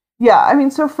 Yeah, I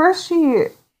mean, so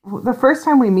the first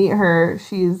time we meet her,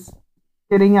 she's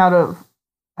getting out of,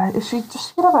 does she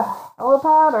get off a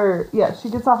helipad? Or, yeah, she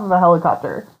gets off of a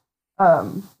helicopter.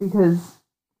 Because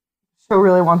show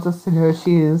really wants us to know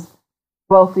she's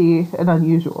wealthy and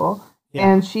unusual. Yeah.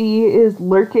 And she is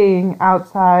lurking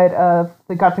outside of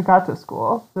the Gata Gata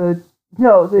school. The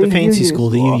fancy school,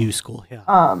 the UU school, yeah.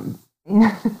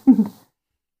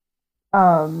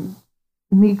 And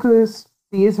Miku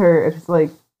sees her and is like,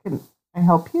 "Can I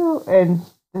help you?" And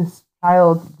this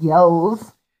child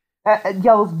yells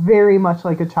very much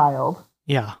like a child.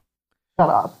 Yeah. Shut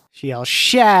up. She yells,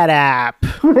 "Shut up!"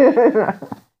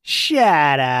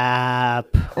 Shut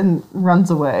up! And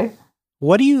runs away.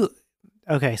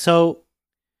 Okay, so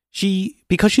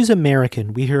because she's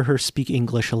American, we hear her speak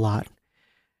English a lot.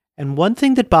 And one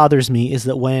thing that bothers me is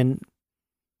that when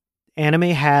anime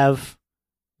have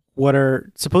what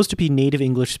are supposed to be native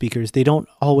English speakers, they don't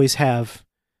always have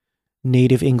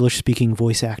native English speaking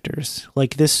voice actors.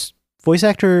 Like this voice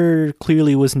actor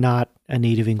clearly was not a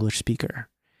native English speaker.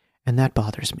 And that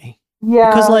bothers me. Yeah.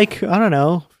 Because like, I don't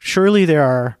know, surely there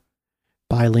are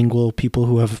bilingual people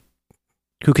who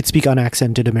could speak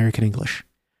unaccented American English.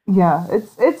 Yeah,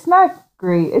 it's not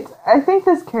great. I think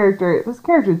this character is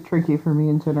tricky for me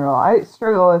in general. I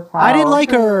struggle with how I didn't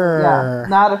like her. Yeah,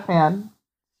 not a fan.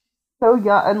 So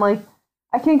young, and like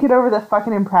I can't get over the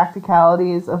fucking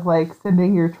impracticalities of like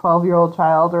sending your 12-year-old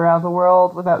child around the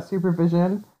world without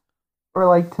supervision, or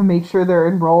like to make sure they're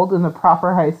enrolled in the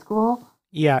proper high school.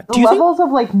 Yeah, the levels of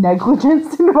like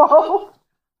negligence involved.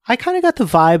 I kind of got the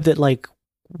vibe that like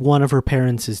one of her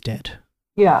parents is dead.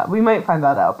 Yeah, we might find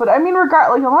that out. But I mean,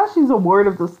 unless she's a ward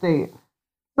of the state,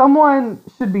 someone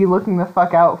should be looking the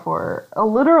fuck out for her. A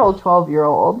literal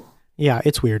 12-year-old. Yeah,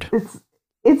 it's weird.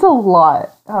 It's a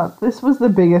lot. This was the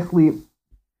biggest leap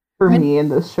for me in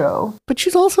this show. But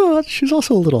she's also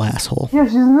a little asshole. Yeah,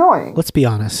 she's annoying. Let's be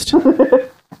honest.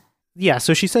 Yeah,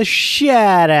 so she says,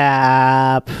 "Shut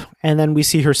up," and then we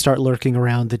see her start lurking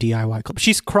around the DIY club.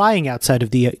 She's crying outside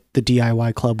of the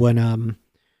DIY club when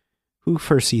who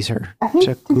first sees her? I think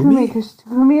Takumi, because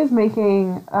Takumi is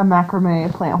making a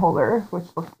macrame plant holder, which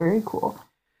looked very cool.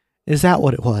 Is that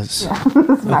what it was? Yeah,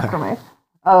 it's macrame.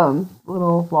 Okay.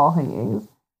 Little wall hangings.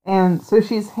 And so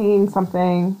she's hanging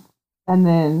something, and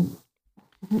then...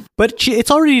 But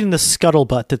it's already in the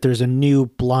scuttlebutt that there's a new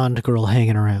blonde girl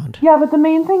hanging around. Yeah, but the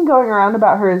main thing going around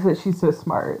about her is that she's so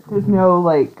smart. There's no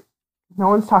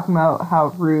one's talking about how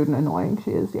rude and annoying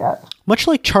she is yet. Much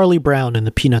like Charlie Brown in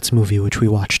the Peanuts movie, which we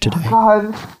watched today. Oh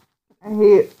God, I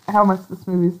hate how much this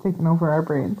movie's taken over our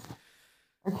brains.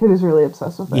 Our kid is really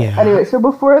obsessed with it. Yeah. Anyway, so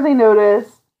before they notice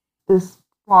this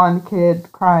blonde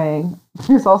kid crying,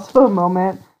 there's also a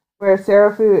moment where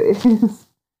Serafu is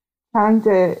trying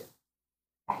to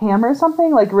hammer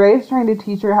something. Like Ray's trying to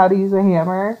teach her how to use a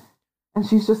hammer, and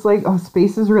she's just like, "Oh,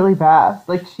 space is really vast."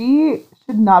 Like she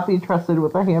should not be trusted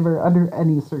with a hammer under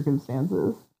any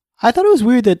circumstances. I thought it was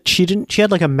weird that she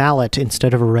had like a mallet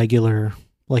instead of a regular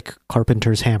like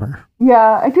carpenter's hammer.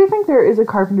 Yeah, I do think there is a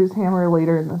carpenter's hammer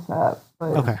later in the set.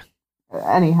 But Okay.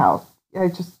 anyhow, I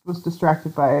just was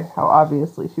distracted by how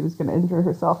obviously she was going to injure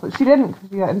herself. But she didn't, because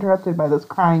she got interrupted by this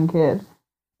crying kid.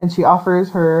 And she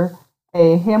offers her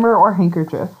a hammer or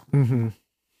handkerchief. Mm-hmm.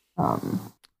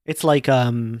 It's like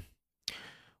when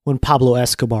Pablo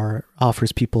Escobar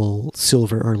offers people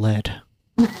silver or lead.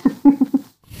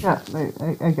 Yeah,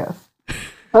 I guess.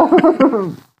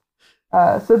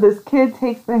 So this kid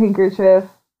takes the handkerchief,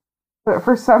 but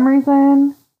for some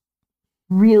reason,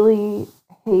 really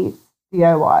hates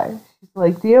DIY. She's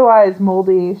like, DIY is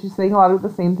moldy. She's saying a lot of the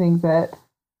same things that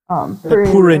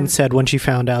Purin said when she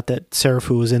found out that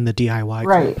Seraphou was in the DIY club.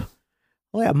 Right.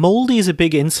 Well, yeah, moldy is a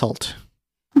big insult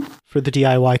for the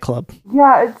DIY club.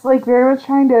 Yeah, it's like very much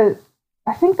trying to.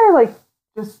 I think they're like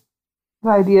just the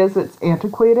idea is it's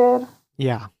antiquated,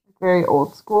 Yeah. very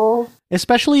old school.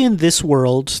 Especially in this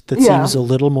world that Yeah. seems a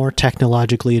little more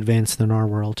technologically advanced than our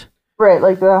world. Right,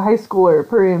 like the high schooler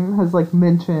Purim has like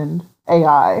mentioned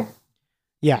AI.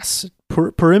 Yes.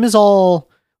 Purim is all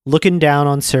looking down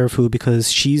on Seraphou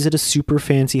because she's at a super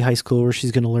fancy high school where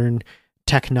she's going to learn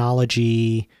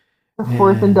technology. The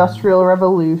fourth And- industrial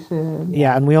revolution.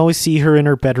 Yeah, and we always see her in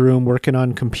her bedroom working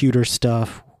on computer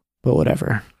stuff, but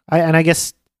whatever. I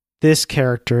guess this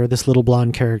character, this little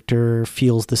blonde character,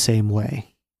 feels the same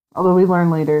way. Although we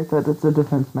learn later that it's a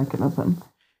defense mechanism.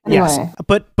 Anyway, Yes,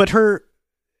 but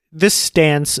this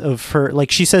stance of her,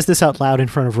 like she says this out loud in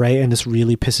front of Ray, and this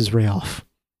really pisses Ray off.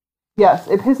 yes,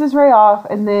 it pisses Ray off,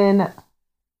 and then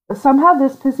somehow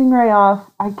this pissing Ray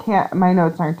off, my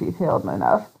notes aren't detailed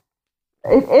enough.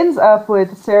 It ends up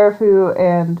with Seraphou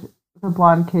and the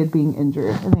blonde kid being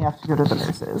injured, and they have to go to the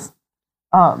nurses.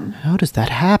 How does that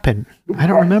happen? I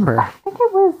don't remember. I think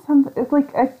it was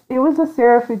it was a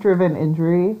Seraphou-driven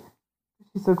injury.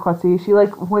 She's so klutzy. She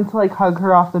went to hug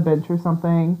her off the bench or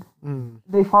something.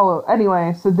 They follow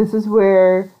anyway. So this is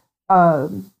where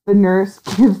the nurse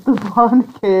gives the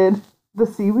blonde kid the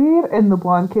seaweed, and the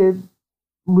blonde kid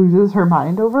loses her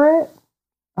mind over it.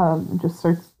 And just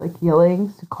starts yelling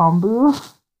Sukombu.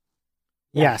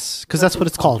 Yes, because that's what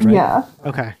it's called, right? Yeah.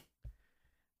 Okay.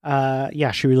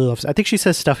 Yeah, she really loves it. I think she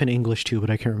says stuff in English too, but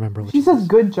I can't remember what She says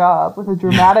good job with a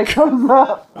dramatic thumbs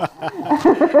up.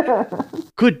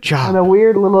 Good job. And a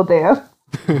weird little dance.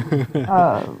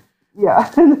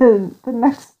 Yeah. And then the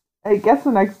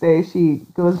next day she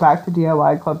goes back to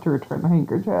DIY Club to return the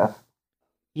handkerchief.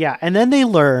 Yeah, and then they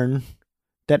learn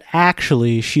that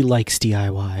actually she likes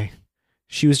DIY.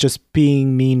 She was just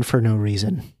being mean for no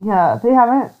reason. Yeah, they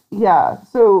haven't. Yeah.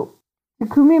 So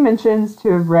Takumi mentions to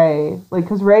Ray,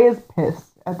 because Ray is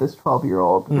pissed at this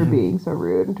 12-year-old for being so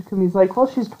rude. And Takumi's like, well,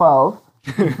 she's 12.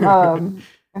 And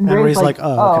Ray's like,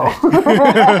 oh,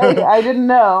 okay. I didn't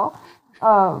know.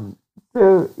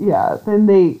 So, yeah, then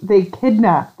they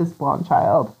kidnap this blonde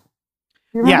child.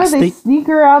 You remember Yes, they sneak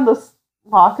around the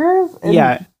lockers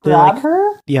and grab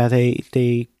her? Yeah,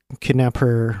 they kidnap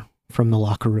her from the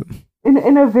locker room.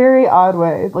 In a very odd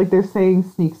way. Like, they're saying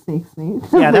sneak, sneak, sneak.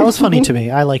 Yeah, that was funny to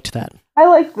me. I liked that. I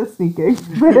liked the sneaking,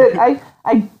 but I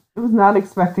was not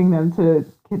expecting them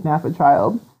to kidnap a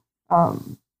child.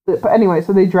 But anyway,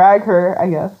 so they drag her, I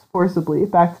guess, forcibly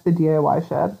back to the DIY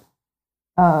shed.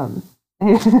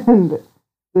 And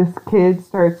this kid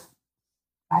starts,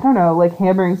 I don't know,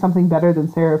 hammering something better than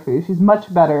Seraphou. She's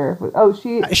much better.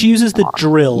 She uses the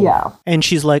drill. Yeah. And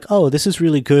she's like, oh, this is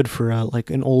really good for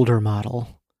an older model.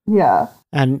 Yeah.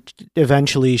 And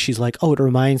eventually she's like, oh, it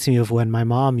reminds me of when my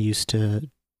mom used to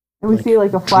And we see a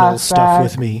drill flashback. stuff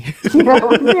with me. Yeah,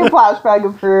 we see a flashback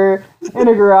of her in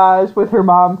a garage with her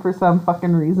mom for some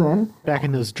fucking reason. Back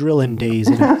in those drilling days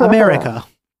in America.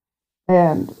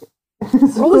 And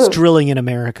We're always drilling in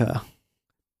America.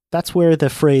 That's where the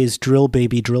phrase drill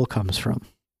baby drill comes from.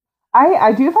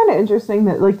 I do find it interesting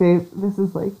that this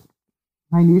is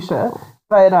minutia,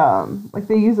 but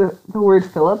they use the word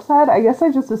Phillips head. I guess I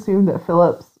just assumed that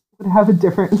Phillips would have a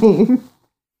different name.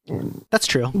 That's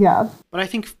true. Yeah. But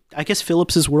I guess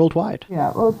Phillips is worldwide.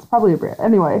 Yeah, well, it's probably a brand.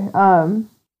 Anyway,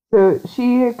 so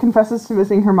she confesses to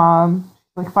missing her mom.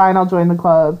 She's like, fine, I'll join the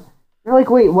club. They're like,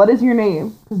 wait, what is your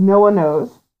name? Because no one knows.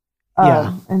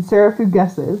 Yeah. And Seraphou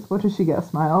guesses. What does she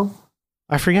guess, Miles?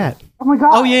 I forget. Oh my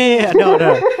god. Oh, yeah.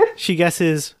 No. She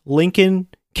guesses Lincoln,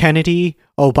 Kennedy,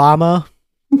 Obama.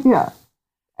 Yeah.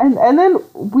 And then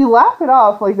we laugh it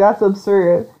off like that's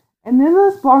absurd. And then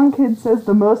this blonde kid says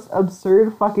the most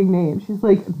absurd fucking name. She's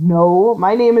like, no,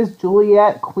 my name is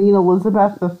Juliet Queen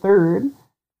Elizabeth III.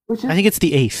 Which is I think it's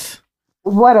the 8th.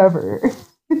 whatever.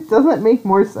 It doesn't make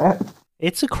more sense.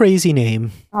 It's a crazy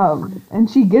name. And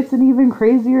she gets an even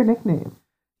crazier nickname.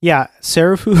 Yeah,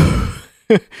 Seraphou.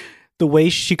 the way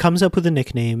she comes up with a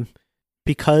nickname,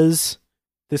 because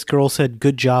this girl said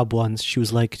good job once, she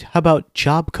was like, how about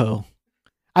Jobco?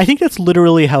 I think that's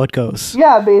literally how it goes.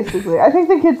 Yeah, basically. I think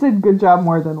the kid said good job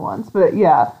more than once, but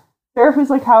yeah. Seraph's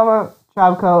like, how about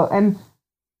Jobco? And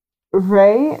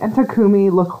Ray and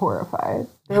Takumi look horrified.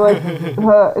 They're like, isn't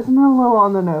that a little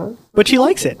on the nose? But she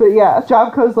likes it. But yeah,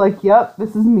 Jobco's like, yep,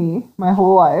 this is me, my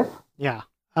whole life. Yeah.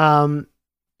 I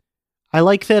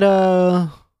like that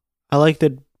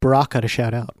Barack got a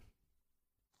shout out.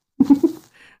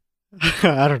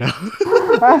 I don't know.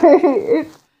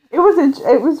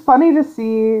 It was funny to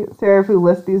see Seraph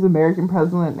list these American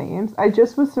president names. I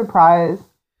just was surprised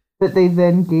that they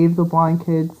then gave the blonde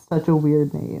kid such a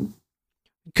weird name.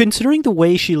 Considering the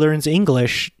way she learns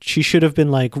English, she should have been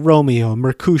like Romeo,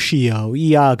 Mercutio,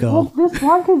 Iago. Well, this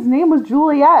blonde kid's name was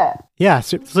Juliet. Yeah,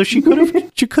 so she could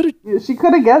have. She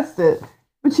could have guessed it,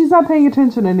 but she's not paying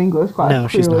attention in English class. No,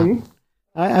 clearly. she's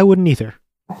not. I wouldn't either.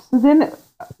 So then,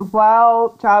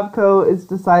 while Jobco is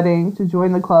deciding to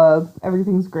join the club,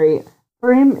 everything's great.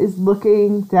 Brim is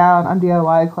looking down on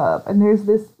DIY Club, and there's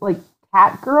this like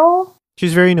cat girl.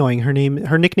 She's very annoying.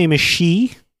 Her nickname is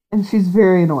She, and she's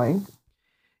very annoying.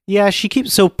 Yeah,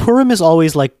 so Purim is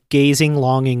always like gazing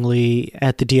longingly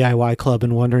at the DIY Club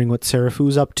and wondering what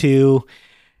Seraphu's up to.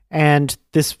 And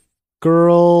this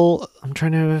girl, I'm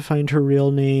trying to find her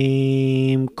real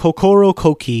name, Kokoro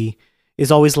Koki,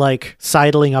 is always like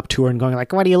sidling up to her and going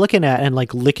like, what are you looking at? And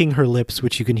like licking her lips,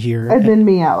 which you can hear. And then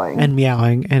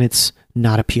meowing. And it's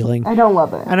not appealing. I don't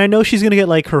love it. And I know she's going to get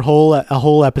like a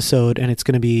whole episode and it's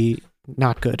going to be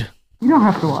not good. You don't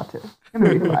have to watch it. It's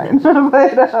going to be fine.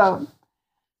 But,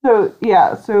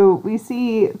 so we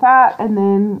see that, and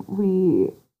then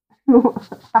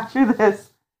after this,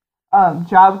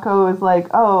 Jobco is like,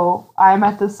 oh, I'm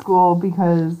at this school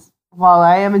because while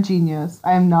I am a genius,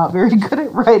 I am not very good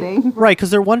at writing. Right, because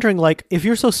they're wondering, like, if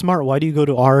you're so smart, why do you go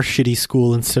to our shitty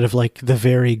school instead of, like, the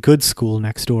very good school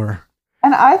next door?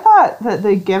 And I thought that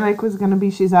the gimmick was going to be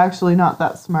she's actually not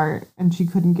that smart and she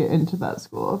couldn't get into that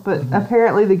school. But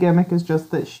apparently the gimmick is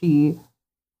just that she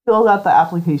filled out the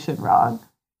application wrong.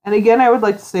 And again, I would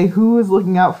like to say, who is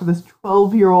looking out for this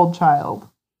 12-year-old child?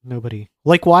 Nobody.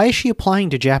 Like, why is she applying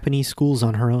to Japanese schools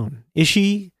on her own? Is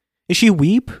she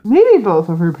weep? Maybe both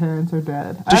of her parents are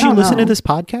dead. Does she listen to this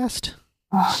podcast?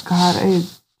 Oh, God, I had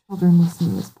children listen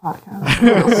to this podcast.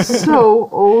 I feel so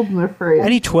old and afraid.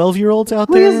 Any 12-year-olds out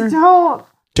Please there? Please don't.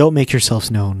 Don't make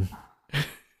yourselves known.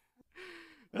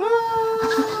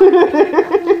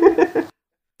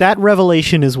 That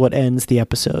revelation is what ends the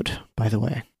episode, by the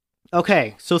way.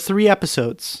 Okay, so 3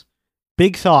 episodes.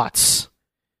 Big thoughts.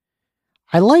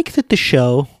 I like that the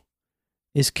show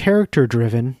is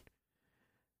character-driven.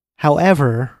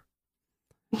 However,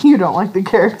 you don't like the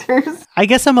characters. I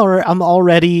guess I'm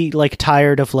already like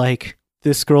tired of like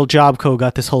this girl Jobco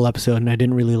got this whole episode and I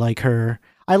didn't really like her.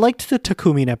 I liked the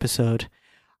Takumin episode.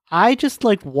 I just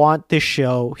like want this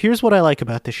show. Here's what I like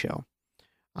about this show.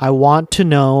 I want to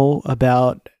know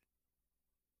about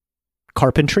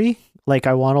carpentry. Like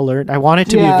I want to learn. I want it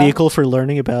to be a vehicle for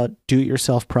learning about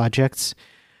do-it-yourself projects.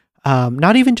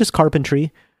 Not even just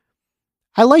carpentry.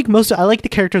 I like the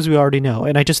characters we already know,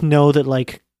 and I just know that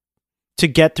like to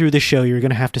get through the show, you're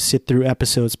gonna have to sit through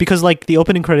episodes because like the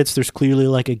opening credits, there's clearly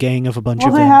like a gang of a bunch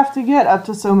of them. Well, they have to get up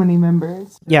to so many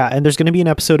members. Yeah, and there's gonna be an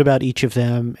episode about each of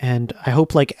them, and I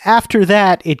hope like after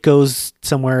that it goes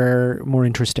somewhere more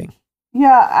interesting.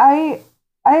 Yeah, I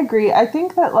agree. I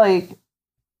think that like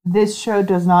this show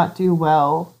does not do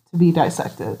well to be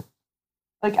dissected.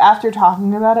 Like after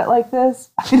talking about it like this,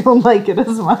 I don't like it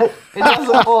as much. It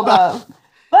doesn't hold up.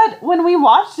 But when we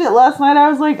watched it last night, I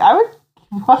was like, I would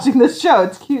keep watching this show.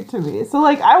 It's cute to me. So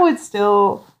like I would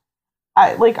still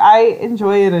I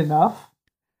enjoy it enough.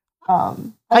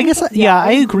 I guess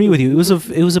I agree with you.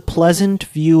 It was a pleasant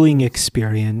viewing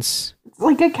experience. It's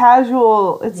like a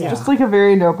casual, just like a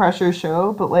very no pressure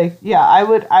show, but like I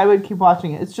would keep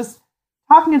watching it. It's just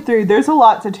talking it through, there's a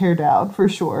lot to tear down for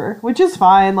sure, which is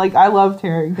fine. Like I love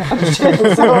tearing down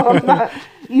shit, so I'm not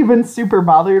even super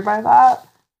bothered by that.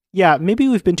 Yeah, maybe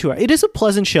we've been too. It is a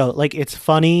pleasant show. Like it's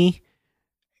funny,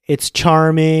 it's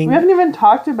charming. We haven't even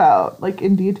talked about like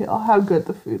in detail how good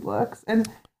the food looks. And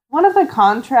one of the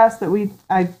contrasts that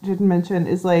I didn't mention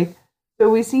is like, so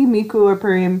we see Miku or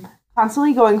Purim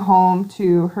constantly going home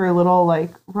to her little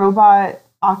like robot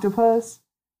octopus.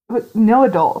 But no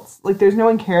adults. Like, there's no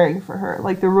one caring for her.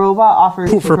 Like, the robot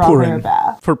offers to draw her a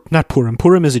bath. Not Purim.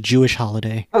 Purim is a Jewish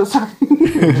holiday. Oh, sorry.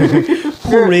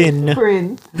 Purim.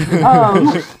 Purim.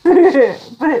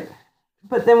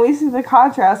 But then we see the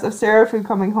contrast of Seraphu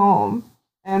coming home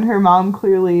and her mom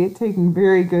clearly taking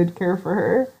very good care for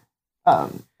her.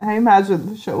 I imagine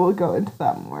the show will go into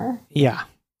that more. Yeah.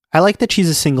 I like that she's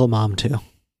a single mom too.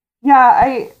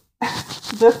 Yeah,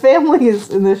 the families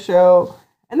in this show,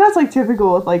 and that's like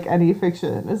typical with like any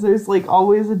fiction, is there's like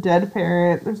always a dead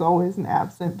parent, there's always an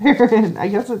absent parent. I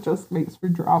guess it just makes for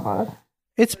drama.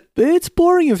 It's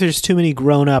boring if there's too many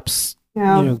grown-ups,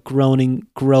 Yeah. you know,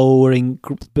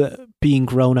 being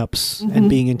grown-ups and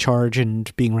being in charge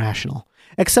and being rational.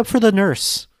 Except for the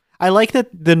nurse. I like that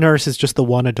the nurse is just the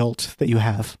one adult that you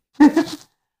have.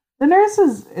 The nurse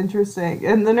is interesting,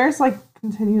 and the nurse like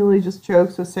continually just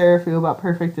jokes with Seraphu about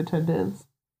perfect attendance.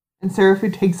 And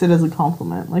Seraphu takes it as a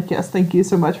compliment. Like, yes, thank you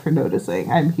so much for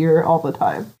noticing. I'm here all the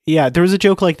time. Yeah, there was a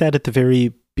joke like that at the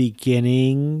very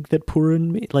beginning that Purin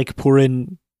made. Like,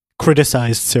 Purin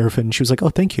criticized Seraphin. She was like, oh,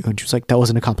 thank you. And she was like, that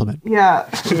wasn't a compliment. Yeah.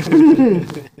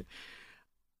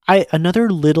 Another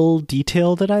little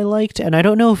detail that I liked, and I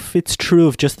don't know if it's true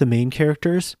of just the main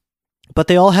characters, but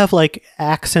they all have like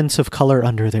accents of color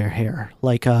under their hair.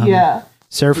 Like, Yeah.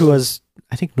 Seraphu has,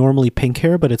 I think, normally pink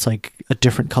hair, but it's like a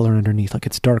different color underneath. Like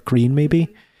it's dark green, maybe.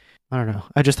 I don't know.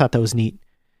 I just thought that was neat.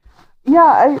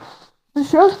 Yeah, the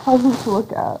show's pleasant to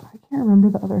look at. I can't remember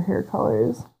the other hair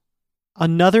colors.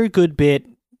 Another good bit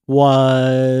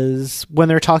was when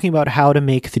they're talking about how to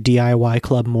make the DIY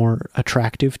club more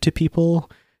attractive to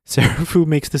people. Seraphu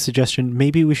makes the suggestion,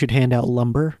 maybe we should hand out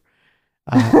lumber.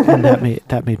 And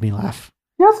that made me laugh.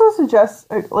 He also suggests,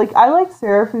 like, I like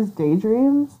Seraphu's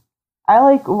daydreams. I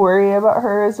like worry about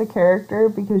her as a character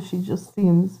because she just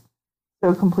seems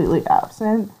so completely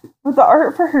absent. But the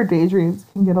art for her daydreams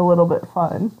can get a little bit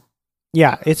fun.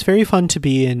 Yeah, it's very fun to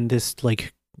be in this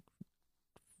like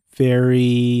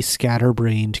very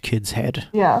scatterbrained kid's head.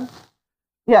 Yeah.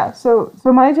 Yeah, so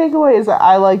my takeaway is that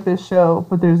I like this show,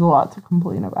 but there's a lot to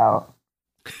complain about.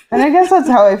 And I guess that's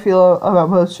how I feel about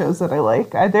most shows that I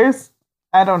like. I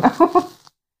don't know.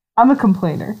 I'm a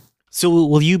complainer. So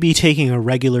will you be taking a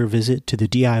regular visit to the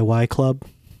DIY club?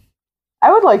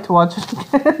 I would like to watch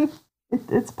it again.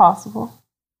 It's possible.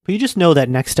 But you just know that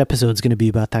next episode's going to be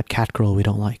about that cat girl we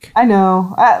don't like. I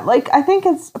know. I think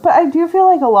but I do feel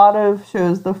like a lot of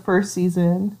shows, the first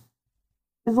season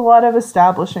is a lot of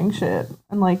establishing shit.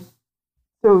 And like,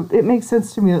 so it makes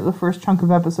sense to me that the first chunk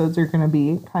of episodes are going to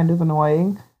be kind of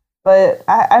annoying. But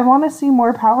I want to see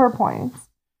more PowerPoints.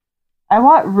 I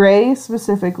want Ray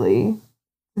specifically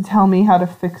to tell me how to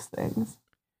fix things.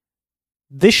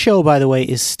 This show, by the way,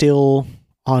 is still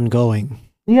ongoing.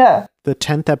 Yeah. The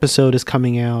 10th episode is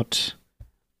coming out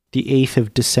the 8th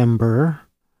of December.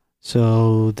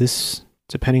 So this,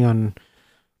 depending on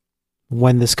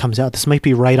when this comes out, this might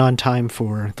be right on time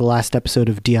for the last episode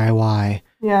of DIY.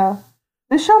 Yeah.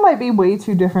 This show might be way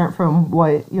too different from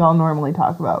what y'all normally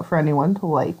talk about for anyone to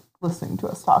like listening to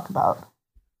us talk about.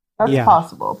 That's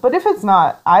possible. But if it's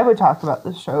not, I would talk about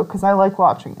this show because I like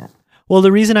watching it. Well,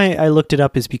 the reason I looked it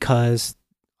up is because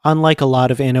unlike a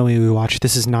lot of anime we watch,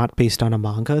 this is not based on a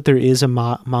manga. There is a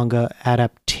manga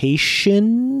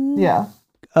adaptation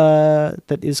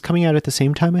that is coming out at the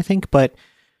same time, I think. But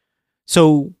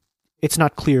so it's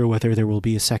not clear whether there will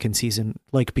be a second season,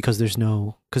 like because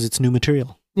it's new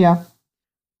material. Yeah.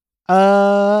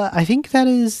 I think that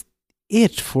is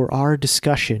it for our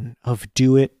discussion of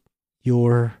Do It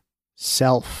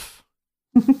Yourself.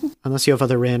 Unless you have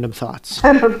other random thoughts.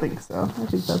 I don't think so. I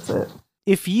think that's it.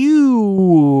 If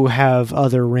you have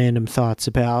other random thoughts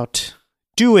about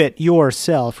Do It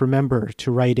Yourself, remember to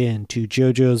write in to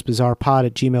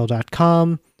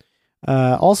jojosbizarrepod@gmail.com.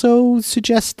 Also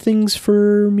suggest things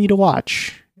for me to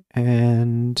watch,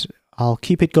 and I'll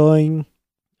keep it going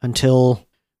until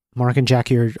Mark and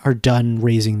Jackie are done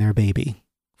raising their baby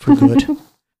for good.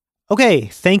 Okay,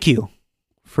 thank you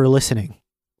for listening.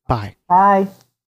 Bye. Bye.